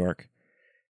come to New York.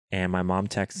 And my mom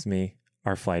texts me,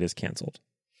 our flight is canceled.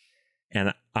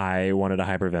 And I wanted to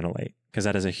hyperventilate because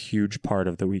that is a huge part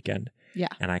of the weekend. Yeah.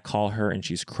 And I call her and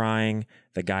she's crying.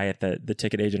 The guy at the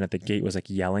ticket agent at the gate was like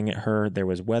yelling at her. There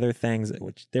was weather things,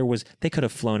 which they could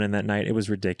have flown in that night. It was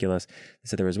ridiculous. They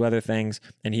said there was weather things.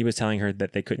 And he was telling her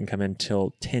that they couldn't come in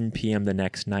till 10 p.m. the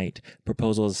next night.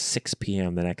 Proposal is 6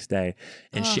 p.m. the next day.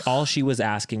 And all she was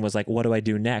asking was like, what do I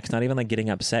do next? Not even like getting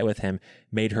upset with him.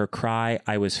 Made her cry.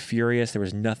 I was furious. There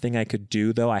was nothing I could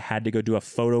do though. I had to go do a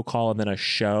photo call and then a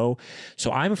show.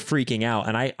 So I'm freaking out.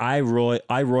 And I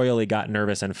royally got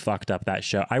nervous and fucked up that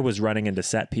show. I was running into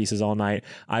set pieces all night.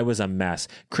 I was a mess.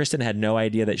 Kristen had no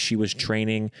idea that she was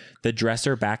training the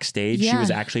dresser backstage. Yeah. She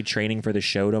was actually training for the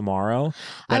show tomorrow.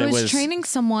 I was training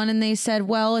someone and they said,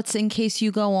 well, it's in case you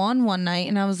go on one night.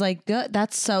 And I was like, good.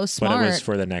 That's so smart. But it was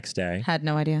for the next day. Had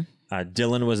no idea.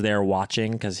 Dylan was there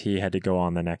watching because he had to go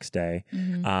on the next day.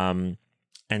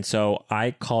 And so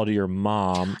I called your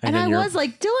mom. And I was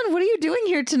like, Dylan, what are you doing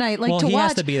here tonight? Like, well, to he watch.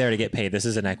 has to be there to get paid. This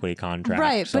is an equity contract.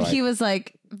 Right. So but he was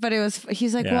like,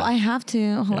 he's like, well, I have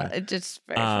to. It just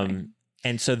very funny.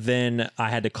 And so then I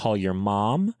had to call your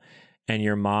mom, and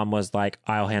your mom was like,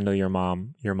 I'll handle your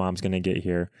mom. Your mom's going to get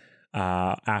here.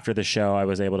 After the show, I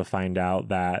was able to find out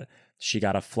that she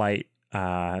got a flight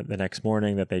the next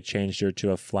morning, that they changed her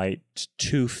to a flight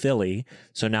to Philly.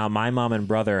 So now my mom and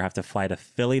brother have to fly to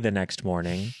Philly the next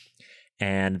morning,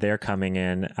 and they're coming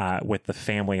in with the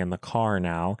family in the car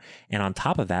now. And on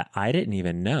top of that, I didn't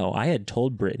even know. I had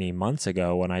told Brittany months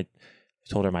ago when I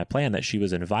told her my plan that she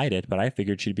was invited, but I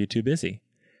figured she'd be too busy.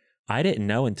 I didn't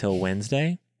know until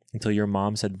Wednesday, until your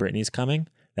mom said Brittany's coming,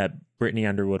 that Brittany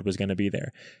Underwood was going to be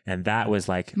there. And that was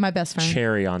like my best friend,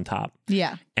 cherry on top.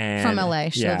 Yeah. And from LA.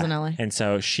 She lives in LA. And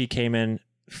so she came in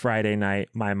Friday night.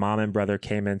 My mom and brother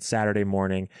came in Saturday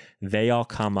morning. They all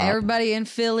come up. Everybody in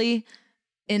Philly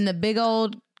in the big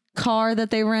old car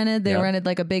that they rented. They rented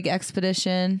like a big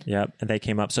Expedition. Yep. And they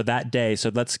came up. So that day,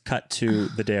 so let's cut to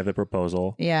the day of the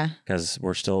proposal. Yeah. Because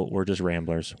we're just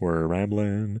ramblers. We're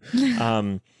rambling.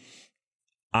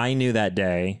 I knew that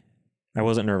day. I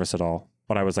wasn't nervous at all.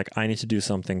 But I was like, I need to do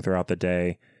something throughout the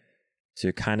day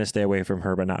to kind of stay away from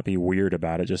her, but not be weird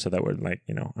about it, just so that we're like,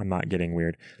 I'm not getting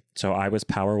weird. So I was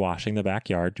power washing the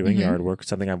backyard, doing yard work,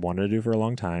 something I wanted to do for a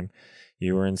long time.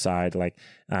 You were inside, like,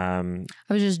 I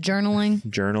was just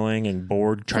journaling and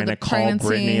bored, trying to call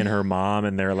Brittany and her mom,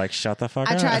 and they're like, shut the fuck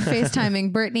up. I tried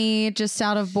FaceTiming Brittany just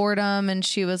out of boredom, and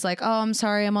she was like, oh, I'm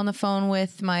sorry, I'm on the phone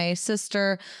with my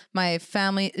sister, my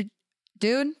family.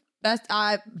 Dude.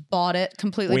 I bought it,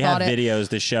 completely bought it. We have videos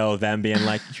to show them being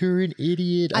like, you're an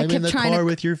idiot. I'm in the car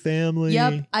with your family.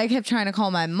 Yep. I kept trying to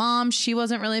call my mom. She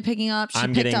wasn't really picking up. She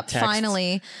picked up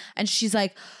finally. And she's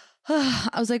like,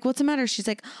 I was like, what's the matter? She's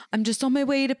like, I'm just on my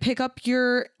way to pick up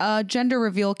your gender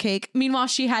reveal cake. Meanwhile,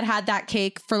 she had that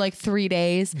cake for like 3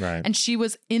 days. Right. And she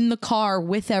was in the car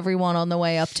with everyone on the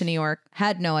way up to New York.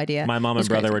 Had no idea. My mom and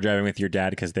brother were driving with your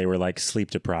dad because they were like sleep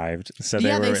deprived. So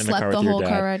they were in the car with your dad. the whole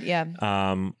car ride.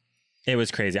 Yeah. It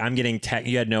was crazy. I'm getting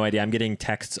you had no idea. I'm getting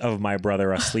texts of my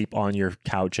brother asleep on your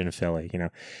couch in Philly,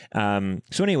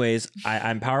 So anyways,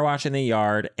 I'm power washing the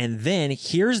yard. And then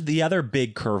here's the other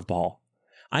big curveball.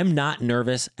 I'm not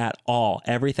nervous at all.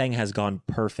 Everything has gone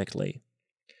perfectly.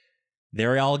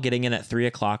 They're all getting in at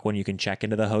 3:00 when you can check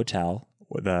into the hotel,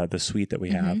 the suite that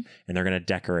we have, and they're going to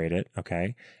decorate it.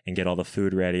 Okay. And get all the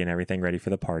food ready and everything ready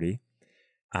for the party.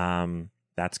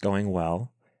 That's going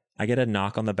well. I get a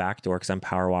knock on the back door because I'm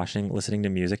power washing, listening to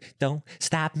music. Don't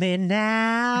stop me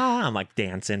now. I'm like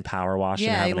dancing, power washing,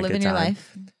 having a good time. Living your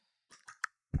life.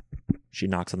 She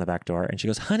knocks on the back door and she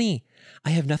goes, honey,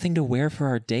 I have nothing to wear for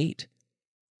our date.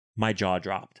 My jaw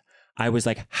dropped. I was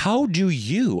like, how do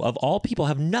you, of all people,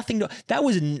 have nothing to... That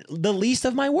was the least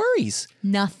of my worries.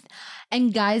 Nothing.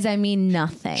 And guys, I mean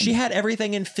nothing. She had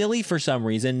everything in Philly for some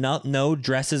reason. No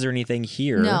dresses or anything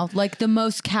here. No, like the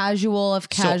most casual of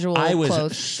casual clothes. I was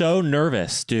clothes. so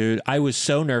nervous, dude. I was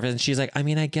so nervous. And she's like, I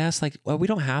mean, I guess like, well, we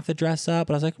don't have to dress up.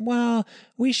 But I was like, well,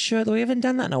 we should. We haven't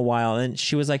done that in a while. And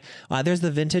she was like, there's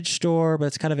the vintage store, but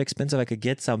it's kind of expensive. I could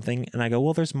get something. And I go,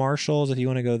 well, there's Marshall's if you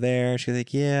want to go there. She's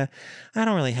like, yeah, I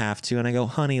don't really have to. And I go,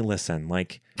 honey, listen,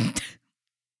 like...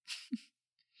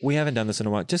 We haven't done this in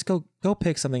a while. Just go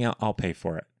pick something out. I'll pay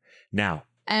for it. Now.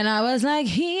 And I was like,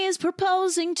 he's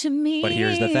proposing to me. But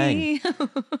here's the thing.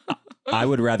 I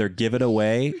would rather give it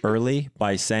away early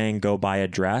by saying go buy a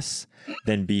dress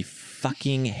than be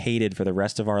fucking hated for the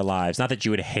rest of our lives. Not that you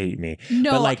would hate me.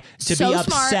 No, but like to so be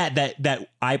upset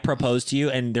that I proposed to you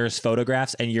and there's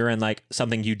photographs and you're in like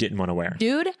something you didn't want to wear.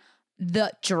 Dude.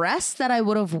 The dress that I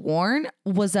would have worn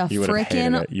was a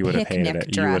freaking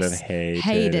picnic dress. You would have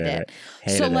hated it.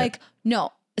 So like, no.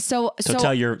 So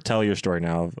tell your story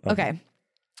now. Okay.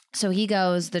 So he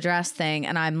goes, the dress thing.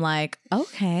 And I'm like,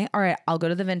 okay, all right, I'll go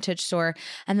to the vintage store.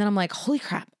 And then I'm like, holy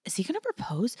crap, is he going to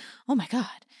propose? Oh my God,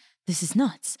 this is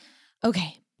nuts.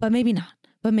 Okay. But maybe not,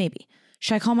 but maybe.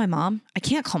 Should I call my mom? I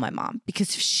can't call my mom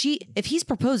because if he's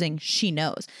proposing, she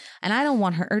knows. And I don't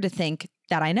want her to think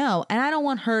that I know. And I don't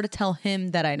want her to tell him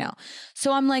that I know.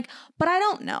 So I'm like, but I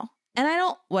don't know. And I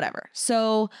don't, whatever.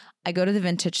 So I go to the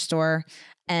vintage store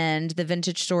and the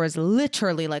vintage store is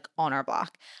literally like on our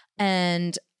block.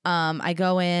 And I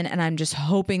go in and I'm just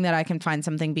hoping that I can find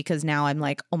something because now I'm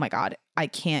like, oh my God, I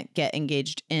can't get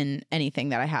engaged in anything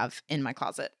that I have in my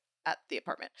closet at the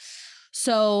apartment.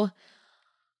 So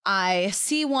I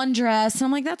see one dress and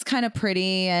I'm like, that's kind of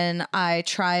pretty. And I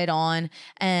try it on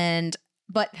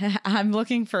but I'm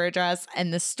looking for a dress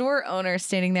and the store owner is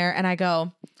standing there and I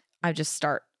go, I just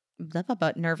start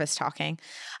nervous talking.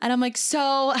 And I'm like,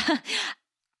 so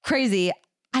crazy.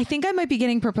 I think I might be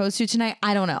getting proposed to tonight.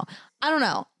 I don't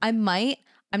know. I might.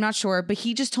 I'm not sure. But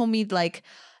he just told me like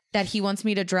that he wants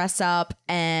me to dress up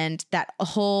and that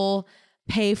whole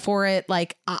pay for it.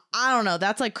 Like, I don't know.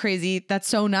 That's like crazy. That's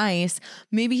so nice.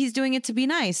 Maybe he's doing it to be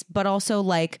nice, but also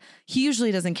like he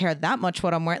usually doesn't care that much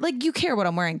what I'm wearing. Like you care what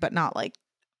I'm wearing, but not like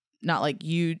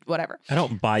you, whatever. I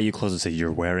don't buy you clothes and say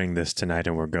you're wearing this tonight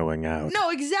and we're going out. No,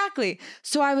 exactly.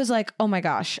 So I was like, oh my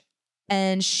gosh.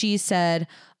 And she said,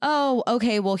 oh,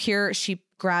 okay, well here, she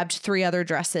grabbed 3 other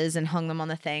dresses and hung them on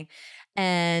the thing.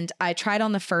 And I tried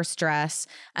on the first dress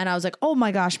and I was like, oh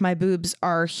my gosh, my boobs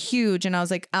are huge. And I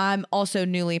was like, I'm also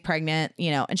newly pregnant,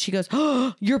 you know, and she goes,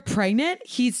 oh, you're pregnant?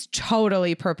 He's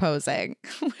totally proposing,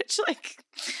 which like,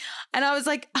 and I was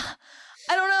like,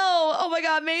 I don't know. Oh my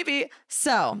God, maybe.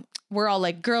 So we're all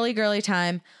like girly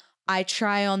time. I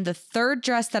try on the third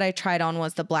dress that I tried on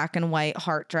was the black and white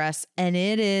heart dress. And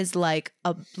it is like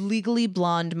a Legally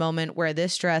Blonde moment where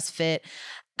this dress fit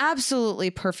absolutely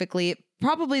perfectly.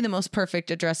 Probably the most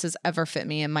perfect dresses ever fit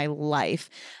me in my life.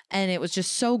 And it was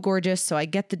just so gorgeous. So I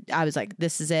was like,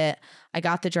 this is it. I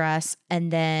got the dress. And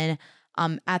then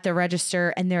at the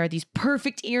register, and there are these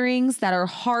perfect earrings that are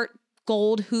heart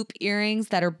gold hoop earrings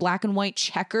that are black and white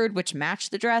checkered, which match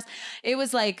the dress. It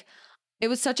was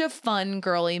such a fun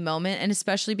girly moment. And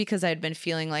especially because I'd been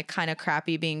feeling like kind of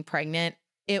crappy being pregnant,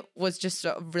 it was just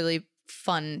a really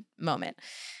fun moment.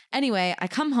 Anyway, I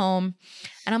come home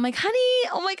and I'm like, honey,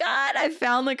 oh my God, I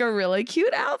found like a really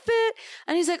cute outfit.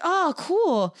 And he's like, oh,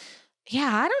 cool.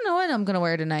 Yeah, I don't know what I'm going to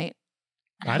wear tonight.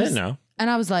 I didn't know. And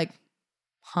I was like,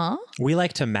 huh? We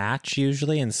like to match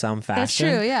usually in some fashion. That's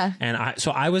true, yeah. And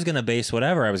I was going to base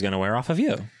whatever I was going to wear off of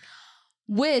you.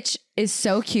 Which is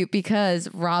so cute because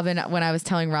Robin, when I was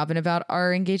telling Robin about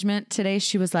our engagement today,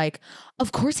 she was like,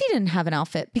 of course he didn't have an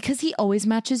outfit because he always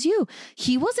matches you.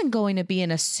 He wasn't going to be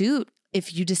in a suit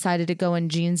if you decided to go in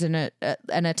jeans and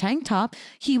a tank top.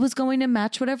 He was going to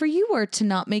match whatever you were to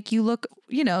not make you look,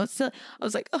 you know. So I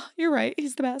was like, oh, you're right.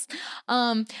 He's the best.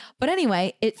 But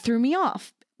anyway, it threw me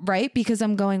off, right? Because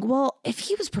I'm going, well, if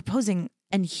he was proposing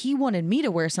and he wanted me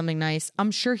to wear something nice,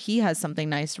 I'm sure he has something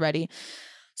nice ready.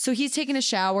 So he's taking a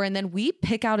shower and then we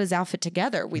pick out his outfit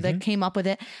together. We like came up with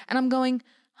it and I'm going,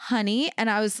 honey. And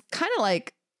I was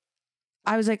like,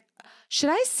 should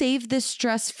I save this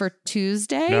dress for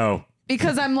Tuesday? No.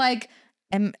 Because I'm like,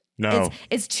 no.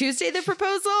 Is Tuesday the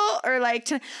proposal or like,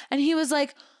 and he was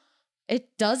like,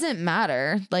 it doesn't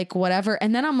matter, like whatever.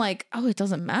 And then I'm like, oh, it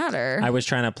doesn't matter. I was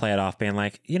trying to play it off being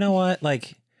like, you know what?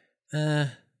 Like,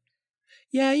 yeah,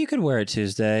 you could wear it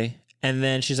Tuesday. And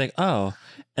then she's like, oh,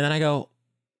 and then I go,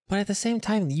 but at the same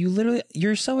time,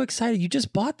 you're so excited. You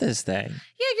just bought this thing.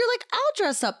 Yeah, you're like, I'll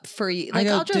dress up for you. Like,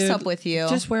 I'll dress up with you.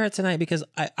 Just wear it tonight because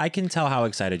I can tell how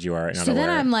excited you are right now. So then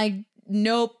I'm like,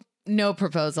 nope, no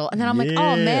proposal. And then I'm like,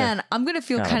 oh man, I'm going to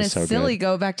feel kind of silly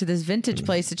go back to this vintage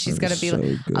place. And she's going to be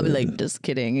like, I'll be like, just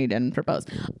kidding. He didn't propose.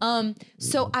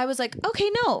 So I was like, okay,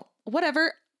 no,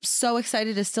 whatever. So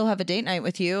excited to still have a date night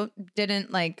with you.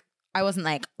 I wasn't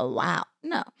like, oh, wow,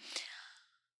 no.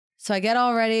 So I get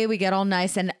all ready, we get all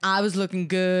nice, and I was looking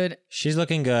good. She's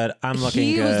looking good. I'm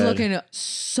looking good. He was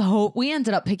looking we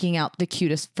ended up picking out the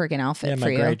cutest friggin' outfit for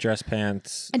you. Yeah, my gray dress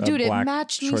pants. And dude, it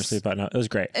matched me. Short sleeve button. It was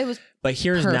great. But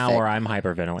here's perfect. Now where I'm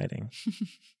hyperventilating.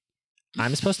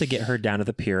 I'm supposed to get her down to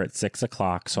the pier at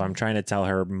 6:00. So I'm trying to tell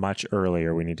her much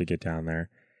earlier we need to get down there.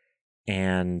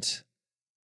 And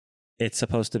it's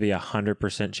supposed to be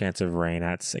 100% chance of rain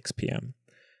at 6 p.m.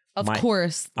 Of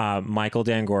course. Michael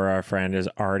Dangora, our friend, is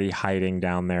already hiding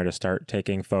down there to start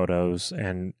taking photos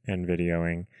and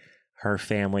videoing. Her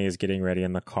family is getting ready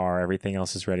in the car. Everything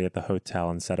else is ready at the hotel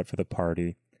and set up for the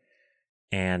party.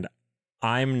 And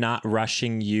I'm not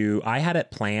rushing you. I had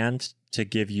it planned to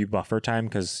give you buffer time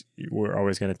because we're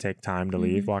always going to take time to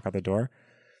leave, walk out the door.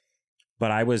 But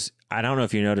I don't know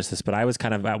if you noticed this, but I was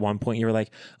kind of at one point, you were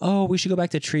like, oh, we should go back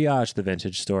to Triage, the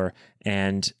vintage store,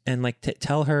 and like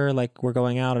tell her like we're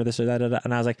going out or this or that.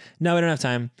 And I was like, no, I don't have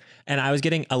time. And I was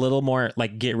getting a little more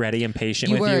like get ready and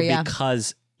patient with you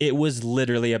because it was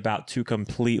literally about to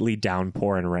completely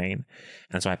downpour and rain.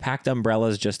 And so I packed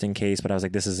umbrellas just in case, but I was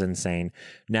like, this is insane.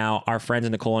 Now, our friends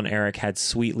Nicole and Eric had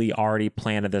sweetly already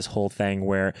planned this whole thing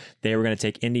where they were going to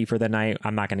take Indy for the night.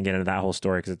 I'm not going to get into that whole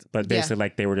story, but basically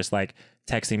like they were just like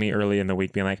texting me early in the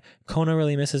week being like, Kona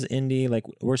really misses Indy. Like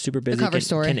we're super busy. The cover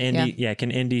story.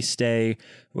 Can Indy stay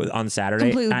on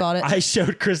Saturday? Completely bought it. I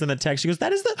showed Kristen the text. She goes,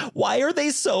 why are they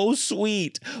so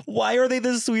sweet? Why are they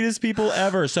the sweetest people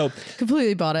ever? So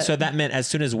completely bought it. So that meant as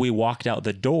soon as we walked out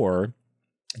the door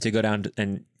to go down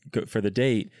and go for the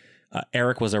date,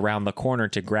 Eric was around the corner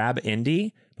to grab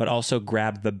Indy, but also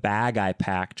grab the bag I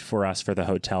packed for us for the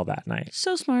hotel that night.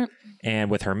 So smart. And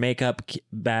with her makeup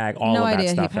bag, all No of that idea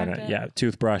he stuff in packed it. it. Yeah,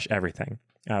 toothbrush, everything,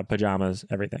 pajamas,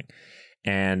 everything.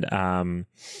 And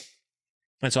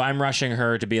so I'm rushing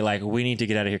her to be like, we need to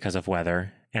get out of here because of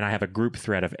weather. And I have a group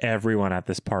thread of everyone at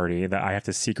this party that I have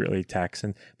to secretly text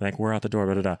and be like, we're out the door,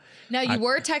 blah, blah, blah. Now, you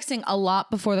were texting a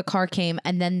lot before the car came,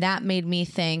 and then that made me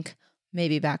think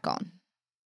maybe back on.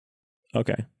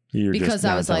 Okay. You're Because just I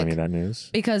now was telling like- me that news.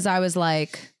 Because I was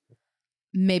like,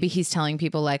 maybe he's telling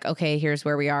people like, okay, here's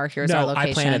where we are. Here's our No, location.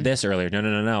 I planted this earlier.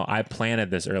 No. I planted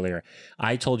this earlier.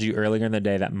 I told you earlier in the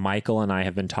day that Michael and I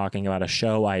have been talking about a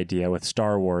show idea with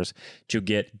Star Wars to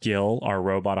get Gil, our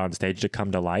robot on stage, to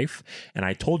come to life. And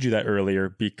I told you that earlier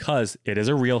because it is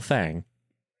a real thing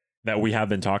that we have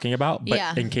been talking about. But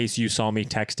Yeah. in case you saw me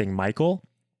texting Michael,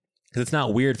 because it's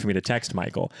not weird for me to text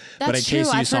Michael. But in That's case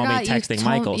true. I you saw me forgot you texting told-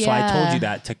 Michael. So I told yeah. you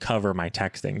that to cover my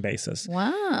texting basis.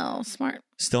 Wow, smart.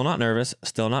 Still not nervous.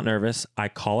 I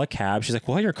call a cab. She's like,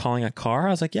 well, you're calling a car?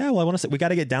 I was like, yeah, well, I want to say, we got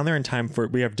to get down there in time for,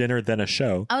 we have dinner, then a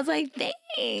show. I was like,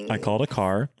 dang. I called a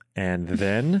car and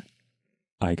then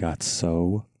I got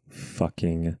so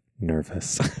fucking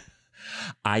nervous.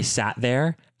 I sat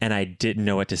there and I didn't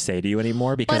know what to say to you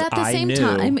anymore because But at the I same knew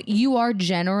time, you are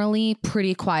generally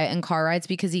pretty quiet in car rides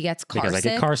because he gets car because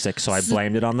sick. I get car sick. So I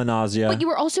blamed it on the nausea. But you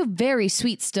were also very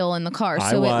sweet still in the car,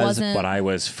 I so was, it wasn't. but I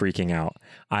was freaking out.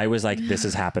 I was like, this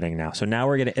is happening now. So now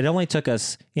it only took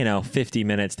us, 50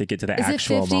 minutes to get to the Is it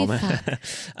actual 50?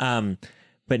 moment.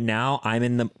 But now I'm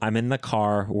in the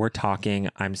car. We're talking.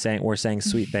 We're saying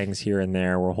sweet things here and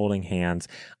there. We're holding hands.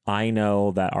 I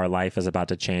know that our life is about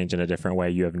to change in a different way.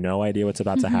 You have no idea what's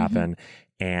about to happen.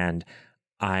 And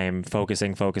I'm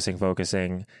focusing.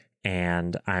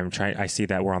 And I see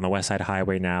that we're on the West Side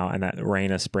Highway now and that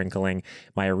rain is sprinkling.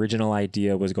 My original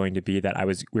idea was going to be that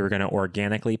we were going to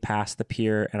organically pass the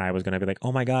pier and I was going to be like,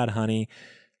 oh my God, honey,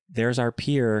 there's our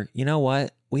pier. You know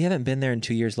what? We haven't been there in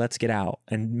 2 years. Let's get out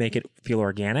and make it feel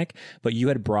organic. But you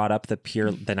had brought up the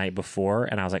pier the night before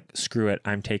and I was like, screw it.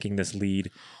 I'm taking this lead.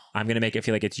 I'm going to make it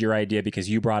feel like it's your idea because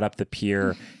you brought up the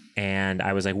pier. And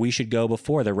I was like, we should go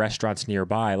before the restaurant's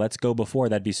nearby. Let's go before.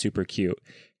 That'd be super cute.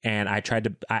 And I tried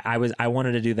to, I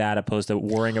wanted to do that opposed to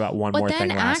worrying about one more thing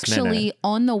last actually, minute.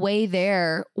 on the way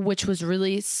there, which was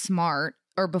really smart,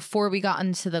 or before we got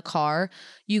into the car,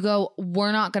 you go,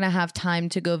 we're not going to have time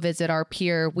to go visit our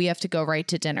pier. We have to go right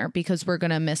to dinner because we're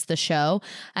going to miss the show.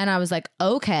 And I was like,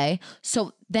 okay.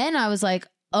 So then I was like,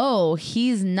 oh,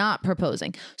 he's not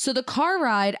proposing. So the car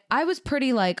ride, I was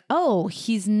pretty like, oh,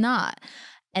 he's not.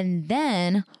 And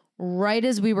then right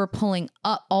as we were pulling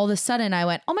up, all of a sudden I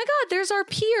went, oh my God, there's our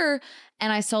pier.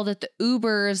 And I saw that the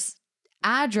Uber's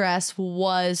address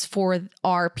was for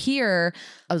our pier.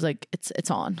 I was like, it's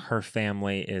on. Her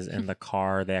family is in the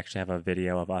car. They actually have a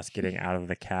video of us getting out of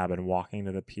the cab and walking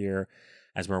to the pier.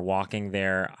 As we're walking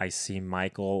there, I see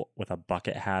Michael with a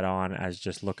bucket hat on as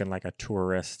just looking like a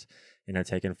tourist,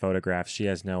 taking photographs. She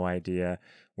has no idea.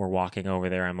 We're walking over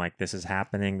there. I'm like, this is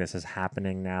happening. This is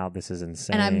happening now. This is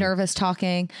insane. And I'm nervous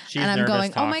talking. She's and I'm nervous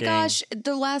going, oh my talking. gosh,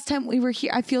 the last time we were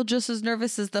here, I feel just as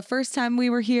nervous as the first time we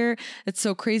were here. It's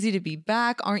so crazy to be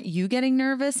back. Aren't you getting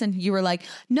nervous? And you were like,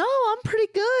 no, I'm pretty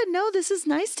good. No, this is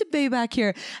nice to be back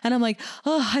here. And I'm like,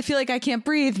 oh, I feel like I can't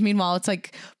breathe. Meanwhile, it's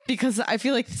like, because I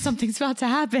feel like something's about to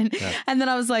happen. Yeah. And then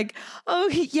I was like, oh,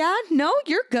 yeah, no,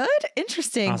 you're good.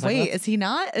 Interesting. Wait, is he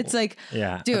not? It's like,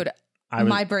 yeah, dude,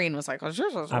 my brain was like, I was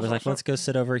like, let's go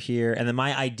sit over here. And then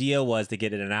my idea was to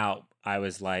get in and out. I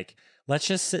was like, let's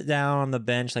just sit down on the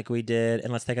bench like we did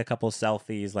and let's take a couple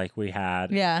selfies like we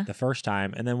had the first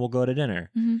time. And then we'll go to dinner.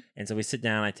 Mm-hmm. And so we sit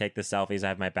down. I take the selfies. I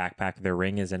have my backpack. The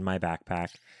ring is in my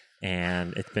backpack.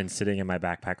 And it's been sitting in my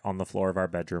backpack on the floor of our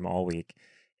bedroom all week.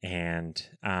 And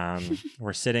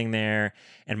we're sitting there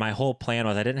and my whole plan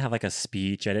was I didn't have like a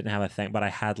speech. I didn't have a thing, but I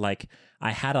had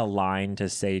a line to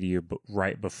say to you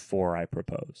right before I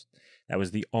proposed. That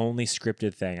was the only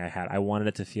scripted thing I had. I wanted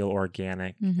it to feel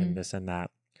organic and this and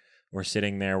that. We're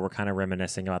sitting there. We're kind of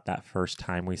reminiscing about that first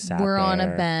time we sat We're there. on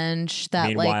a bench.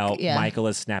 Meanwhile, Michael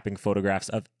is snapping photographs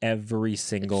of every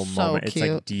single moment. Cute.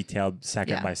 It's like detailed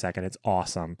second by second. It's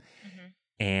awesome. Mm-hmm.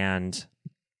 And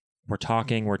we're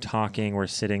talking, we're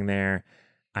sitting there.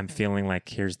 I'm feeling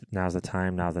like now's the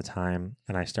time.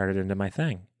 And I started into my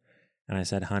thing. And I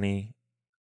said, honey,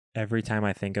 every time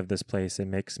I think of this place, it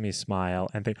makes me smile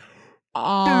and think,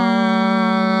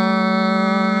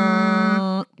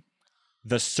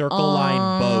 the Circle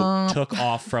Line boat took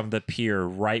off from the pier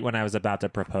right when I was about to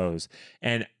propose.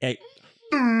 And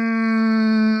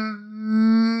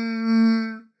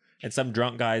some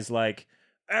drunk guy's like,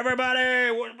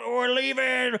 everybody, we're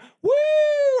leaving. Woo!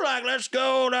 Like, let's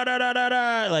go. Da, da, da, da,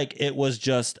 da. Like, it was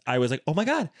just, I was like, oh my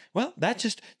God. Well, that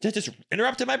just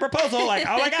interrupted my proposal. Like,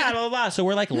 oh my God, blah, blah, blah. So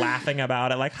we're like laughing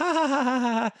about it. Like, ha, ha, ha, ha,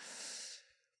 ha.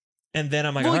 And then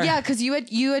I'm like, well, all right. yeah, because you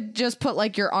had just put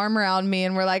like your arm around me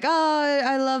and we're like, oh,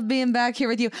 I love being back here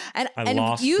with you. And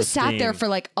lost you the sat there steam. for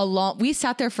like we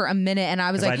sat there for a minute and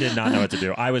I was like, I did not know what to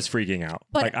do. I was freaking out.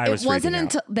 but like, I was it wasn't freaking out.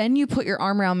 until then you put your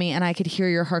arm around me and I could hear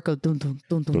your heart go dun dun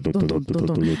dun dun dun dun dun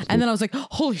dun. And then I was like,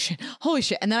 holy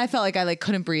shit. And then I felt like I like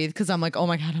couldn't breathe because I'm like, oh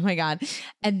my God.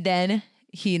 And then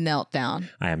he knelt down.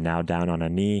 I am now down on a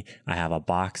knee. I have a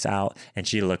box out and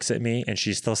she looks at me and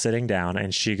she's still sitting down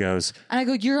and she goes, And I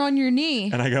go, you're on your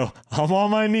knee. and I go, I'm on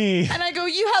my knee. And I go,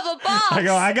 you have a box. I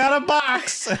go, I got a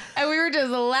box. And we were just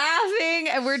laughing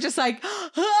and we're just like,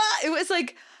 it was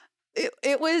like,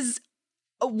 it was,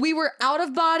 we were out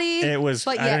of body. It was,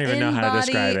 but I don't even know how to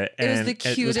describe it. It was And the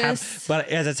cutest. but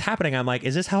as it's happening, I'm like,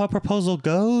 is this how a proposal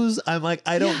goes? I'm like,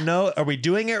 I don't know. Are we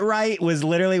doing it right? Was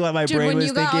literally what my Dude, brain when was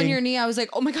you thinking. got on your knee, I was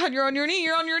like, oh my God, you're on your knee.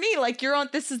 Like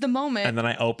this is the moment. And then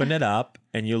I opened it up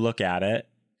and you look at it.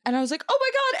 And I was like, oh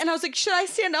my God. And I was like, should I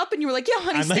stand up? And you were like, yeah,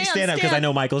 honey, I'm like, stand up because I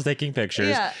know Michael's taking pictures.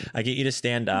 Yeah. I get you to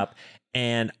stand up.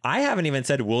 And I haven't even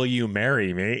said, will you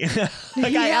marry me? Like, I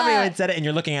Yeah. haven't even said it. And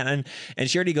you're looking at it. And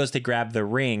she already goes to grab the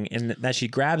ring. And that she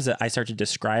grabs it, I start to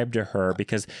describe to her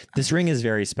because this ring is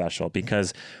very special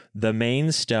because the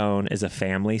main stone is a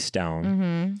family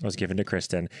stone. It was given to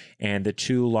Kristen. And the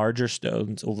two larger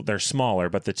stones, they're smaller,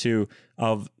 but the two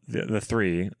of the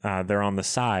three, they're on the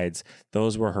sides.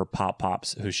 Those were her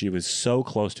pop-pops who she was so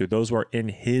close to. Those were in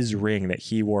his ring that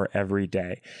he wore every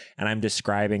day. And I'm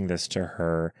describing this to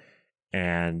her.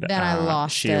 And then I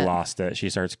lost she it. lost it. She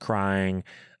starts crying.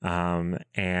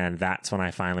 And that's when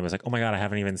I finally was like, oh my God, I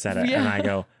haven't even said it. Yeah. And I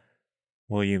go,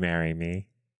 will you marry me?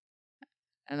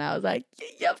 And I was like,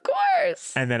 yeah, of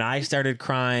course. And then I started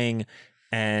crying.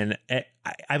 And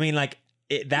I mean, like,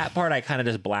 that part I kind of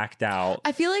just blacked out.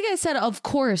 I feel like I said, of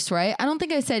course, right? I don't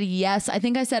think I said yes. I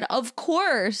think I said, of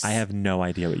course. I have no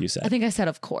idea what you said. I think I said,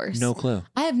 of course. No clue.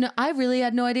 I really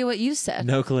had no idea what you said.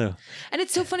 No clue. And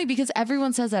it's so funny because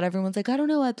everyone says that. Everyone's like, I don't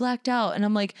know, I blacked out. And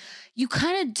I'm like, you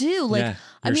kind of do. Like, Yeah.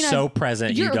 I You're mean, so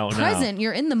present, you you're don't know. present,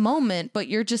 you're in the moment, but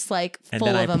you're just like And full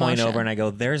then I of point emotion. over and I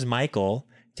go, there's Michael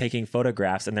taking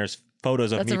photographs and there's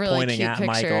photos of That's me a really pointing cute at picture,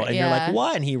 Michael. And yeah. you're like,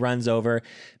 what? And he runs over.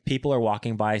 People are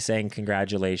walking by saying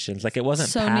congratulations. Like, it wasn't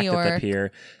So packed New at the York.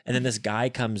 pier. And then this guy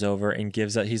comes over and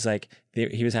gives us, he's like,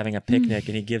 he was having a picnic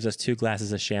and he gives us 2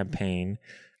 glasses of champagne.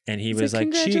 And he was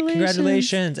like,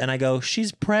 congratulations. And I go,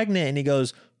 she's pregnant. And he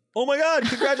goes, oh my God,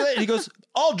 congratulations. He goes,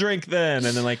 I'll drink then.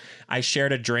 And then, like, I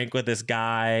shared a drink with this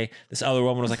guy. This other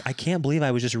woman was like, I can't believe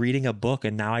I was just reading a book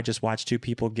and now I just watched 2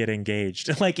 people get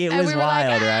engaged. Like, it And was we were like,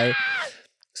 wild, right? "Ah!"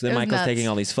 So then It was Michael's nuts. taking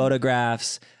all these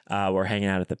photographs. We're hanging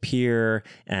out at the pier.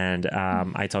 And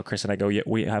I tell Kristen, I go, yeah,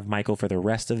 we have Michael for the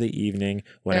rest of the evening.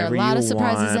 Whatever There are a lot you of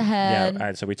surprises want. ahead.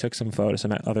 Yeah. So we took some photos,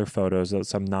 some other photos,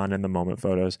 some non-in-the-moment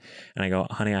photos. And I go,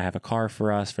 honey, I have a car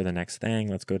for us for the next thing.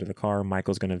 Let's go to the car.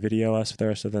 Michael's going to video us for the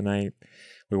rest of the night.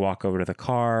 We walk over to the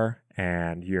car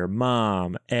and your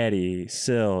mom, Eddie,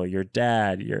 Sil, your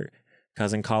dad, your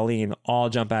cousin Colleen all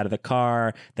jump out of the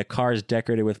car. The car is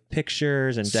decorated with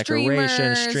pictures and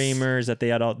decorations, streamers that they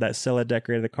had that Sil had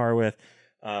decorated the car with.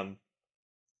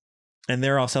 And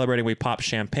they're all celebrating. We pop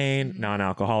champagne,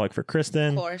 non-alcoholic for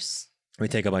Kristen. Of course. We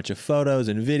take a bunch of photos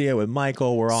and video with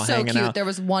Michael. We're all So hanging cute. out, There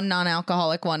was one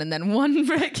non-alcoholic one and then one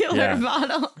regular Yeah.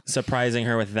 bottle. surprising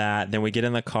her with that. Then we get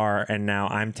in the car and now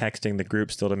I'm texting the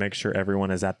group still to make sure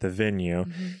everyone is at the venue.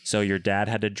 So your dad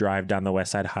had to drive down the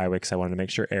West Side Highway because I wanted to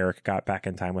make sure Eric got back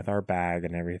in time with our bag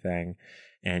and everything.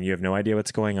 And you have no idea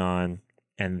what's going on.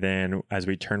 And then as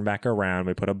we turn back around,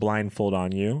 we put a blindfold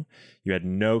on you. You had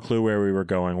no clue where we were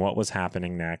going, what was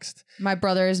happening next. My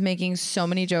brother is making so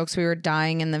many jokes. We were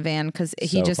dying in the van because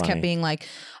he So just funny. kept being like,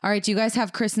 all right, do you guys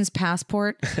have Kristen's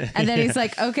passport? And then he's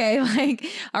like, okay, like,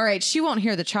 all right, she won't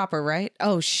hear the chopper, right?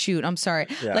 Oh, shoot. I'm sorry.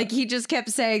 Yeah. Like, he just kept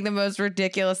saying the most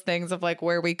ridiculous things of like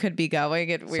where we could be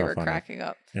going. And we So were funny. cracking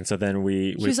up. And so then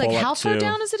we He was like, pull up how far to-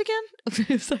 down is it again? It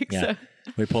was like, Yeah. so.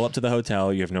 We pull up to the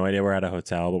hotel. You have no idea we're at a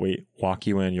hotel, but we walk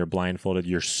you in. You're blindfolded.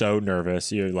 You're so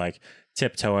nervous. You're like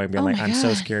tiptoeing, being Oh like, my I'm so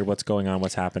God. scared. What's going on?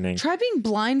 What's happening? Try being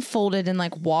blindfolded and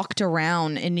like walked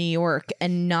around in New York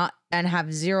and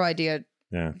have zero idea.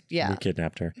 Yeah. Yeah. We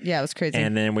kidnapped her. Yeah, it was crazy.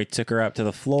 And then we took her up to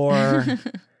the floor.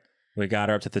 We got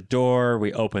her up to the door.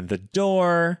 We opened the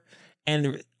door.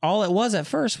 And all it was at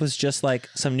first was just like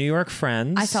some New York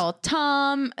friends. I saw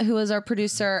Tom, who was our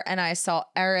producer, and I saw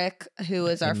Eric, who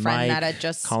was our And friend Mike, that had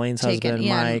just Colleen's taken, husband,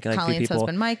 Mike, like, Colleen's people.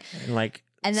 husband, Mike. And like,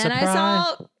 And then surprise. I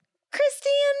saw Christy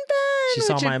and Ben. She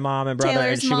saw which my are mom and brother,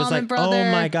 Taylor's and she was mom like, and brother.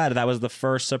 "Oh my god!" That was the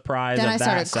first surprise Then of I that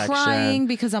started section. crying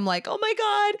because I'm like, oh my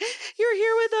God, you're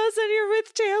here with us and you're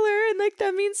with Taylor. And like,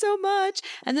 that means so much.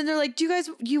 And then they're like, do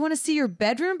you want to see your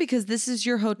bedroom? Because this is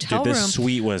your hotel Dude, room. this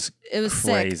suite was It was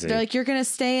crazy. sick. They're like, you're going to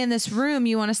stay in this room.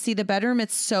 You want to see the bedroom?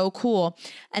 It's so cool.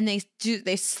 And they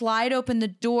slide open the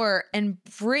door and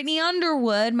Brittany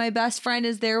Underwood, my best friend,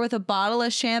 is there with a bottle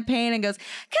of champagne and goes,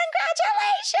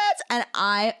 congratulations. And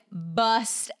I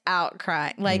bust out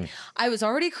crying. Like I was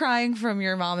already crying from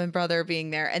your mom and brother being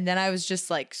there. And then I was just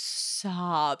like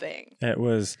sobbing. It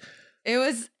was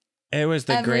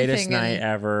the greatest everything night and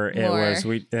ever. It more. was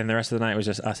and the rest of the night was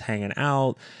just us hanging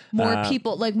out. More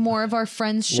people, like more of our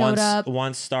friends showed up.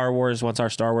 Once our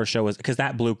Star Wars show was, because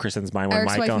that blew Kristen's mind when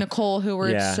Eric's Michael, wife, Nicole, who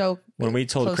were so when we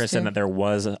told close Kristen to. that there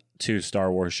was 2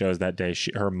 Star Wars shows that day,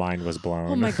 her mind was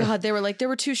blown. Oh my God. They were like, there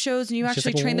were 2 shows and you She's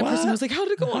actually like, trained the person. "What?" I was like, how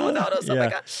did it go on without us? Oh my Yeah.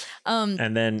 God.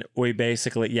 And then we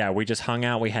basically, we just hung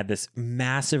out. We had this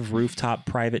massive rooftop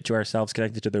private to ourselves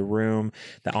connected to the room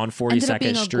that on 42nd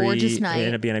being a Street. gorgeous night. It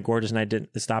ended up being a gorgeous night.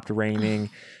 It stopped raining.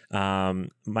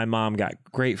 My mom got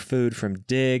great food from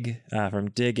Dig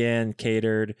In,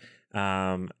 catered.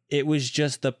 It was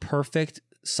just the perfect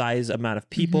size amount of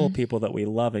people that we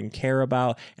love and care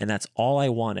about. And that's all I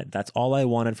wanted. That's all I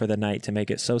wanted for the night, to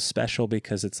make it so special,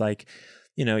 because it's like,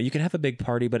 you know, you can have a big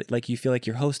party, but like you feel like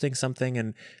you're hosting something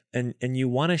and you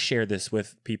want to share this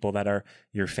with people that are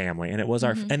your family. And it was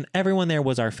and everyone there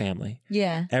was our family.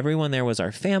 Yeah. Everyone there was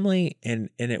our family. And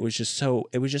it was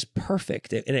just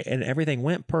perfect. And everything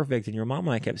went perfect. And your mom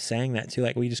and I kept saying that too.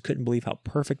 Like, we just couldn't believe how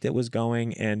perfect it was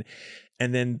going. And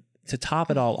then to top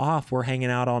it all off, we're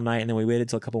hanging out all night. And then we waited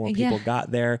till a couple more people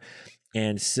got there.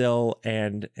 And Sil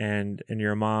and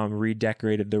your mom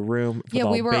redecorated the room. With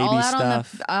We were baby all out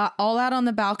stuff. all out on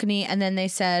the balcony, and then they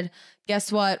said, "Guess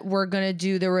what? We're gonna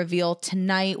do the reveal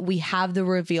tonight. We have the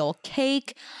reveal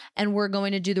cake, and we're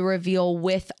going to do the reveal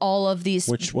with all of these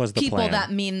Which was the people plan. that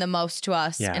mean the most to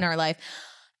us Yeah. in our life."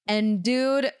 And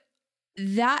dude,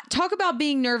 that talk about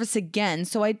being nervous again.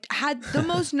 So I had the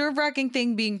most nerve-wracking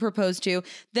thing being proposed to.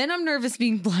 Then I'm nervous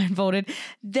being blindfolded.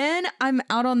 Then I'm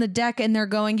out on the deck and they're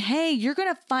going, "Hey, you're going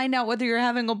to find out whether you're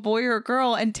having a boy or a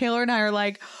girl." And Taylor and I are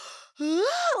like,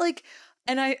 like,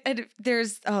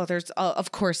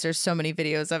 of course there's so many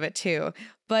videos of it too.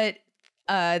 But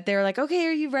they're like, "Okay,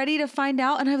 are you ready to find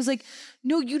out?" And I was like,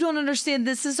 "No, you don't understand.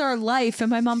 This is our life." And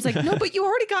my mom's like, "No, but you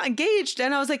already got engaged."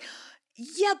 And I was like,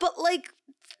 "Yeah, but like,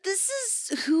 this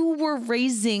is who we're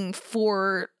raising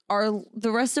for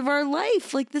the rest of our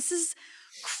life. Like, this is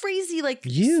crazy." Like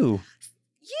You.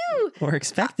 We're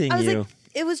expecting I was you. like,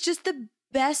 it was just the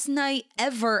best night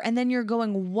ever. And then you're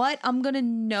going, what? I'm going to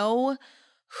know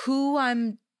who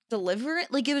I'm delivering.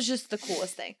 Like, it was just the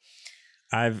coolest thing.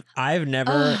 I've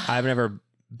never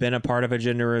been a part of a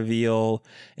gender reveal,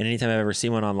 and anytime I've ever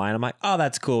seen one online, I'm like, oh,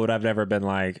 that's cool. But I've never been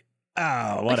like,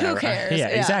 oh, whatever. who cares? Yeah,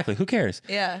 Yeah. exactly. Who cares?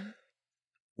 Yeah.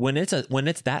 When it's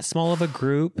that small of a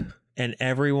group and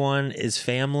everyone is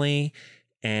family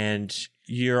and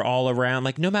you're all around,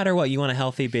 like, no matter what, you want a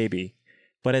healthy baby.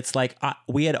 But it's like,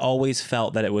 we had always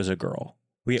felt that it was a girl.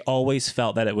 We always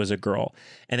felt that it was a girl.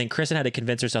 And then Kristen had to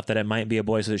convince herself that it might be a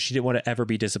boy, so that she didn't want to ever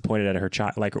be disappointed at her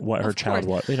child, like what her child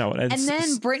was. You know, And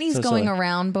then Brittany's so going silly.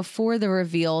 around before the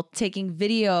reveal, taking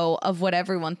video of what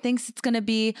everyone thinks it's going to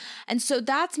be. And so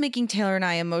that's making Taylor and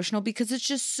I emotional because it's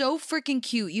just so freaking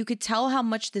cute. You could tell how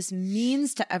much this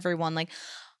means to everyone. Like,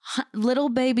 little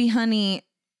baby honey,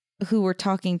 who we're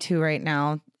talking to right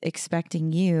now,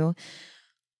 expecting you.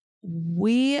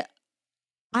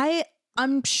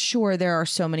 I'm sure there are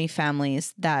so many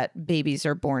families that babies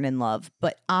are born in love,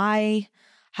 but I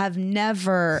have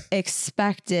never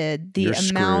expected the You're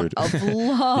amount screwed. of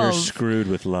love You're screwed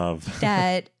with love.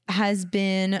 that has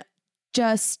been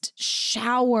just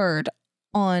showered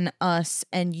on us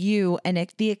and you, and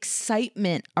the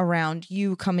excitement around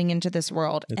you coming into this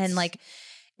world. And like,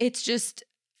 it's just,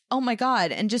 oh my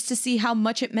God. And just to see how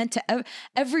much it meant to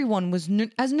everyone was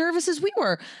as nervous as we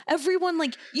were. Everyone,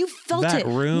 like, you felt That it.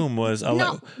 room was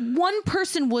Not one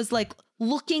person was like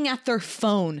looking at their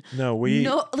phone.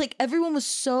 Like, everyone was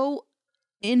so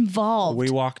involved. We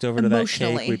walked over to that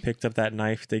emotionally. cake. We picked up that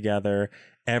knife together.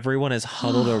 Everyone is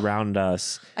huddled around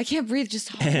us. I can't breathe just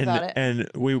talking about it. And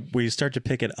we start to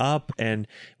pick it up and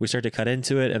we start to cut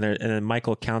into it. And then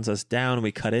Michael counts us down.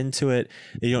 We cut into it.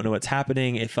 You don't know what's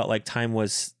happening. It felt like time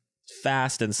was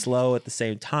fast and slow at the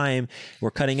same time.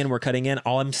 We're cutting in.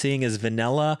 All I'm seeing is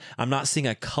vanilla. I'm not seeing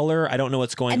a color. I don't know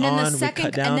what's going and then on. the second,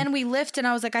 we cut down. and then we lift, and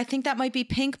I was like, I think that might be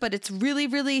pink, but it's really,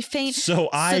 really faint. So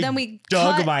then we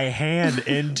dug cut, my hand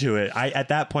into it. At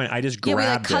that point, I just yeah, we like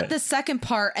grabbed cut it. the second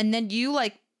part, and then you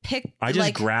like picked. I just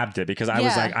like, grabbed it because I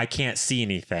was like, I can't see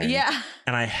anything. Yeah.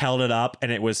 And I held it up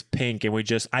and it was pink. And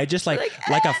I just like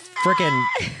a freaking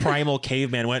primal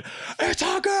caveman went, it's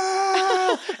a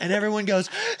girl. And everyone goes,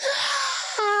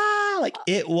 ah! Like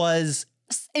it was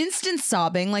instant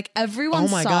sobbing. Like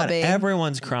everyone's sobbing. God,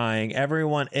 everyone's crying.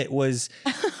 It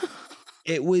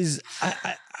was,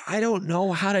 I don't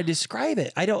know how to describe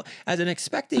it. As an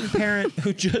expecting parent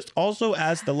who just also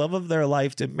asked the love of their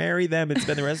life to marry them and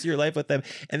spend the rest of your life with them,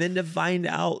 and then to find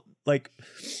out like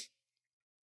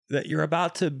that you're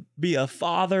about to be a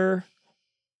father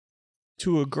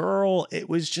to a girl, it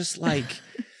was just like,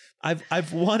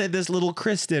 I've wanted this little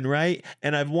Kristen, right?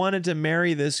 And I've wanted to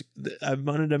marry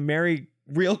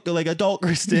real like adult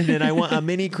Kristen, and I want a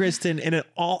mini Kristen, and it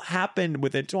all happened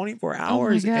within 24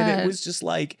 hours. And it was just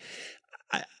like,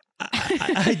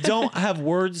 I don't have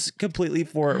words completely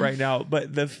for it right now,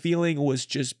 but the feeling was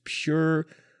just pure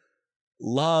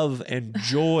love and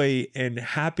joy and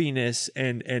happiness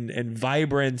and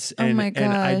vibrance. And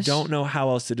I don't know how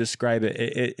else to describe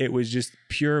it. It was just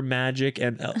pure magic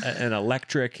and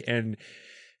electric. And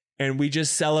we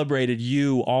just celebrated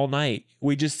you all night.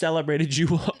 We just celebrated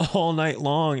you all night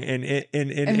long. And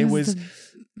it was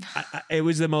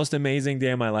the most amazing day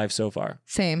of my life so far.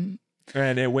 Same.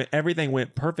 And everything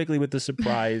went perfectly with the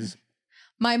surprise.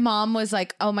 My mom was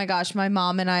like, oh my gosh, my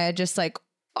mom and I had just like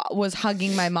was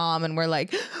hugging my mom and we're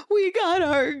like, we got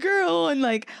our girl. And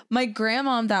like my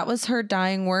grandma, that was her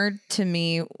dying word to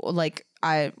me. Like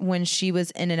when she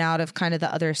was in and out of kind of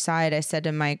the other side, I said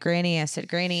to my granny,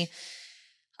 Granny,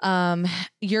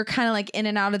 you're kind of like in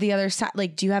and out of the other side.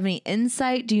 Like, do you have any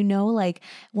insight? Do you know, like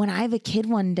when I have a kid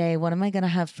one day, what am I going to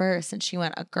have first? And she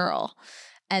went, a girl.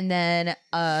 And then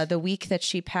the week that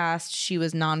she passed, she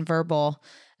was nonverbal.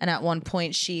 And at one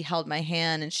point she held my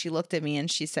hand and she looked at me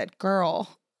and she said,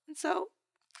 girl. And so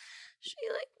she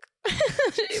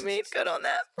she made good on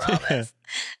that promise.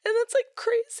 And that's like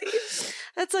crazy.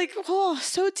 That's like, oh,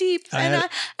 so deep. I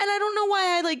don't know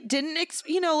why I like didn't,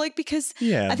 because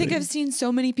I think I've seen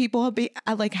so many people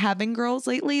like having girls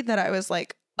lately that I was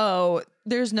like, oh,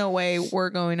 there's no way we're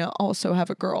going to also have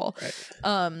a girl.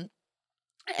 Right.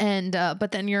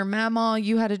 But then your mama,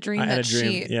 you had a dream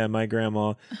Yeah, my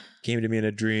grandma came to me in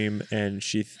a dream and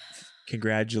she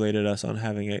congratulated us on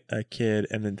having a kid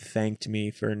and then thanked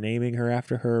me for naming her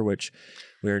after her, which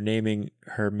we're naming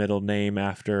her middle name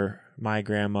after my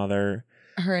grandmother.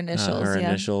 Her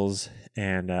initials.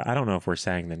 And I don't know if we're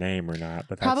saying the name or not,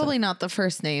 but probably not the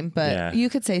first name, but you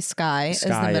could say Sky is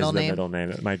the middle name.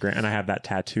 And I have that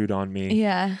tattooed on me.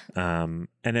 Yeah.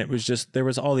 And it was just, there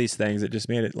was all these things that just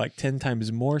made it like 10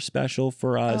 times more special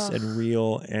for us and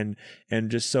real and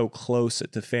just so close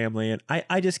to family. And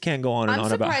I just can't go on and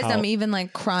on about how. I'm surprised I'm even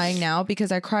like crying now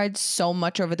because I cried so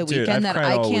much over the weekend that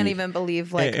I can't even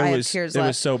believe like I have tears left. It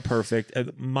was so perfect.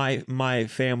 My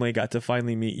family got to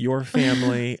finally meet your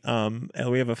family.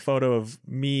 And we have a photo of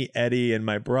me, Eddie, and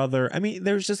my brother. I mean,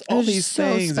 there's just all these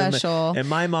things. Special. And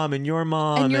my mom and your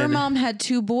mom. And your mom had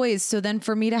 2 boys. So then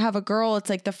for me to have a girl, it's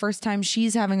like the first time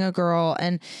she's having a girl.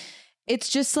 And it's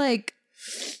just like,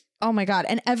 oh my God.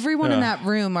 And everyone in that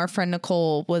room, our friend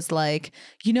Nicole was like,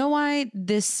 you know why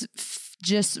this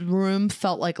just room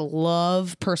felt like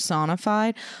love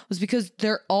personified was because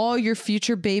they're all your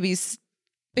future babiesitters.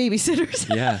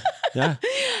 Yeah.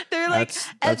 They're like,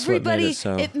 that's everybody,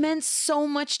 it meant so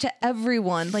much to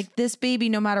everyone. Like this baby,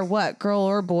 no matter what, girl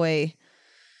or boy,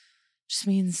 just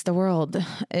means the world.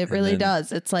 It really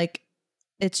does. It's like,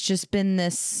 it's just been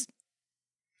this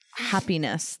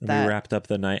happiness that we wrapped up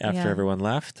the night after everyone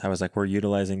left. I was like, we're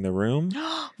utilizing the room.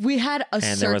 We had a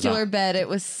circular bed. It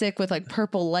was sick with like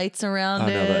purple lights around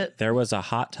it. No, but there was a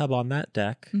hot tub on that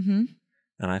deck. Mm-hmm.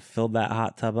 And I filled that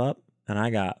hot tub up and I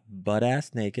got butt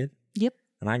ass naked. Yep.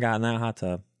 And I got in that hot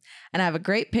tub. And I have a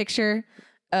great picture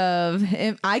of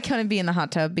him. I couldn't be in the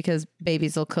hot tub because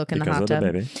babies will cook in the hot tub.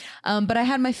 Baby. But I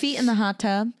had my feet in the hot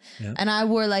tub and I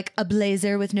wore like a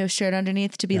blazer with no shirt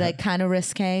underneath to be like kind of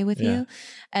risque with you.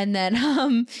 And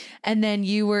then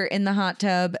you were in the hot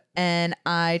tub and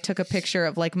I took a picture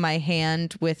of like my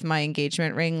hand with my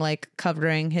engagement ring, like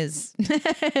covering his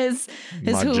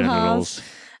hoo-haws.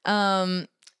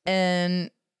 And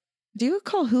do you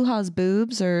call hoo-haws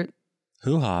boobs or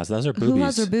hoo-haws? Those are boobies.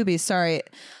 Hoo-haws or boobies. Sorry.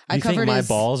 I think my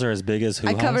balls are as big as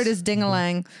hoo-haws? I covered his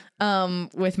ding-a-lang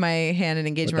with my hand and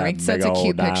engagement ring. So it's a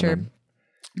cute picture.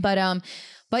 But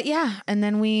But yeah, and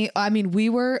then we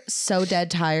were so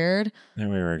dead tired, And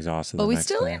we were exhausted. but the we next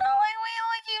still, day.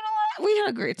 we had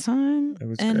a great time. It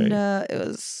was and great. It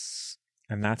was.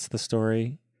 And that's the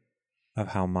story of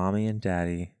how mommy and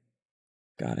daddy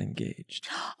got engaged.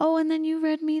 Oh, and then you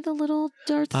read me the little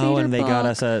Darth Vader Oh, and they got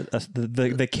book. us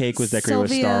the cake was decorated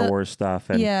with Star Sylvia- Wars stuff.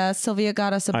 And Yeah, Sylvia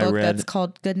got us a I book read- that's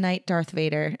called Goodnight Darth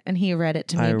Vader, and he read it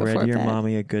to me I before read your bed.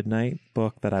 mommy a goodnight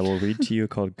book that I will read to you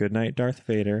called Goodnight Darth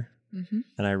Vader. Mm-hmm.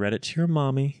 And I read it to your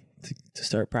mommy to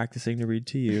start practicing to read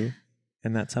to you.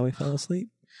 And that's how we fell asleep.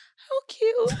 How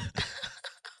cute.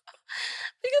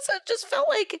 Because it just felt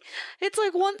like it's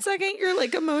like 1 second you're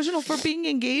like emotional for being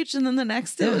engaged, and then the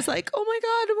next it was like, oh my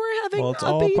god, we're having Well, it's a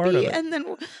all baby, part of it. and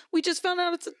then we just found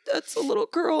out it's a little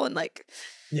girl, and like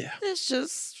Yeah. it's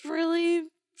just really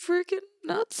freaking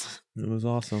nuts. It was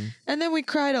awesome. And then we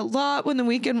cried a lot when the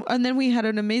weekend, and then we had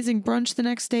an amazing brunch the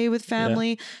next day with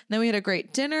family. And then we had a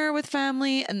great dinner with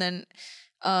family, and then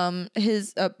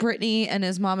his Brittany and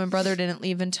his mom and brother didn't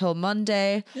leave until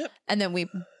Monday. Yep. And then we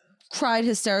cried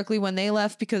hysterically when they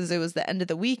left because it was the end of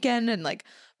the weekend, and like,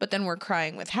 but then we're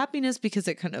crying with happiness because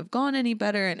it couldn't have gone any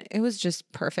better, and it was just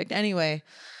perfect. Anyway,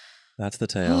 That's the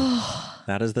tale.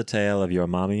 That is the tale of your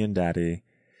mommy and daddy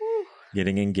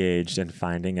getting engaged and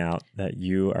finding out that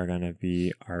you are going to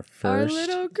be our first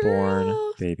little born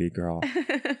girl. baby girl.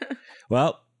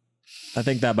 Well, I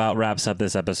think that about wraps up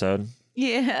this episode.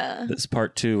 yeah. This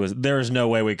part 2 was, there is no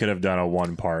way we could have done a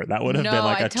one part. That would have No, been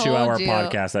like I a told 2-hour you.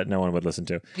 podcast that no one would listen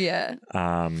to. Yeah.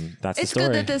 That's It's the story.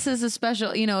 good that this is a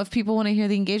special, if people want to hear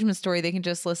the engagement story, they can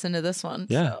just listen to this one.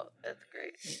 Yeah. So that's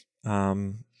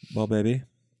great. Well, baby,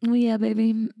 Oh, yeah,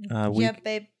 baby. week,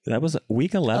 babe. that was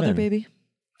week 11. Other baby.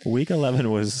 Week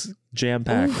 11 was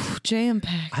jam-packed. Ooh,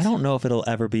 jam-packed. I don't know if it'll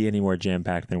ever be any more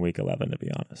jam-packed than week 11, to be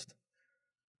honest.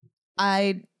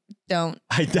 I don't.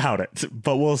 I doubt it,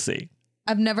 but we'll see.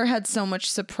 I've never had so much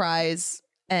surprise,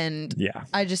 and Yeah,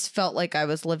 I just felt like I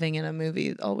was living in a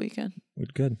movie all weekend.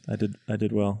 good. I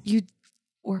did well. You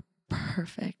were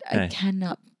perfect. I Hey.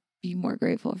 cannot be more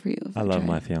grateful for you. if I love tried.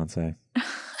 my fiance.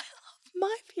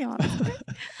 my fiance.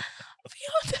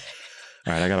 Fiance.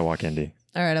 All right, I gotta walk, Indy.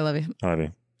 All right, I love you. I love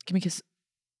you. Give me a kiss.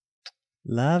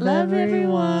 Love Love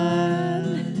everyone.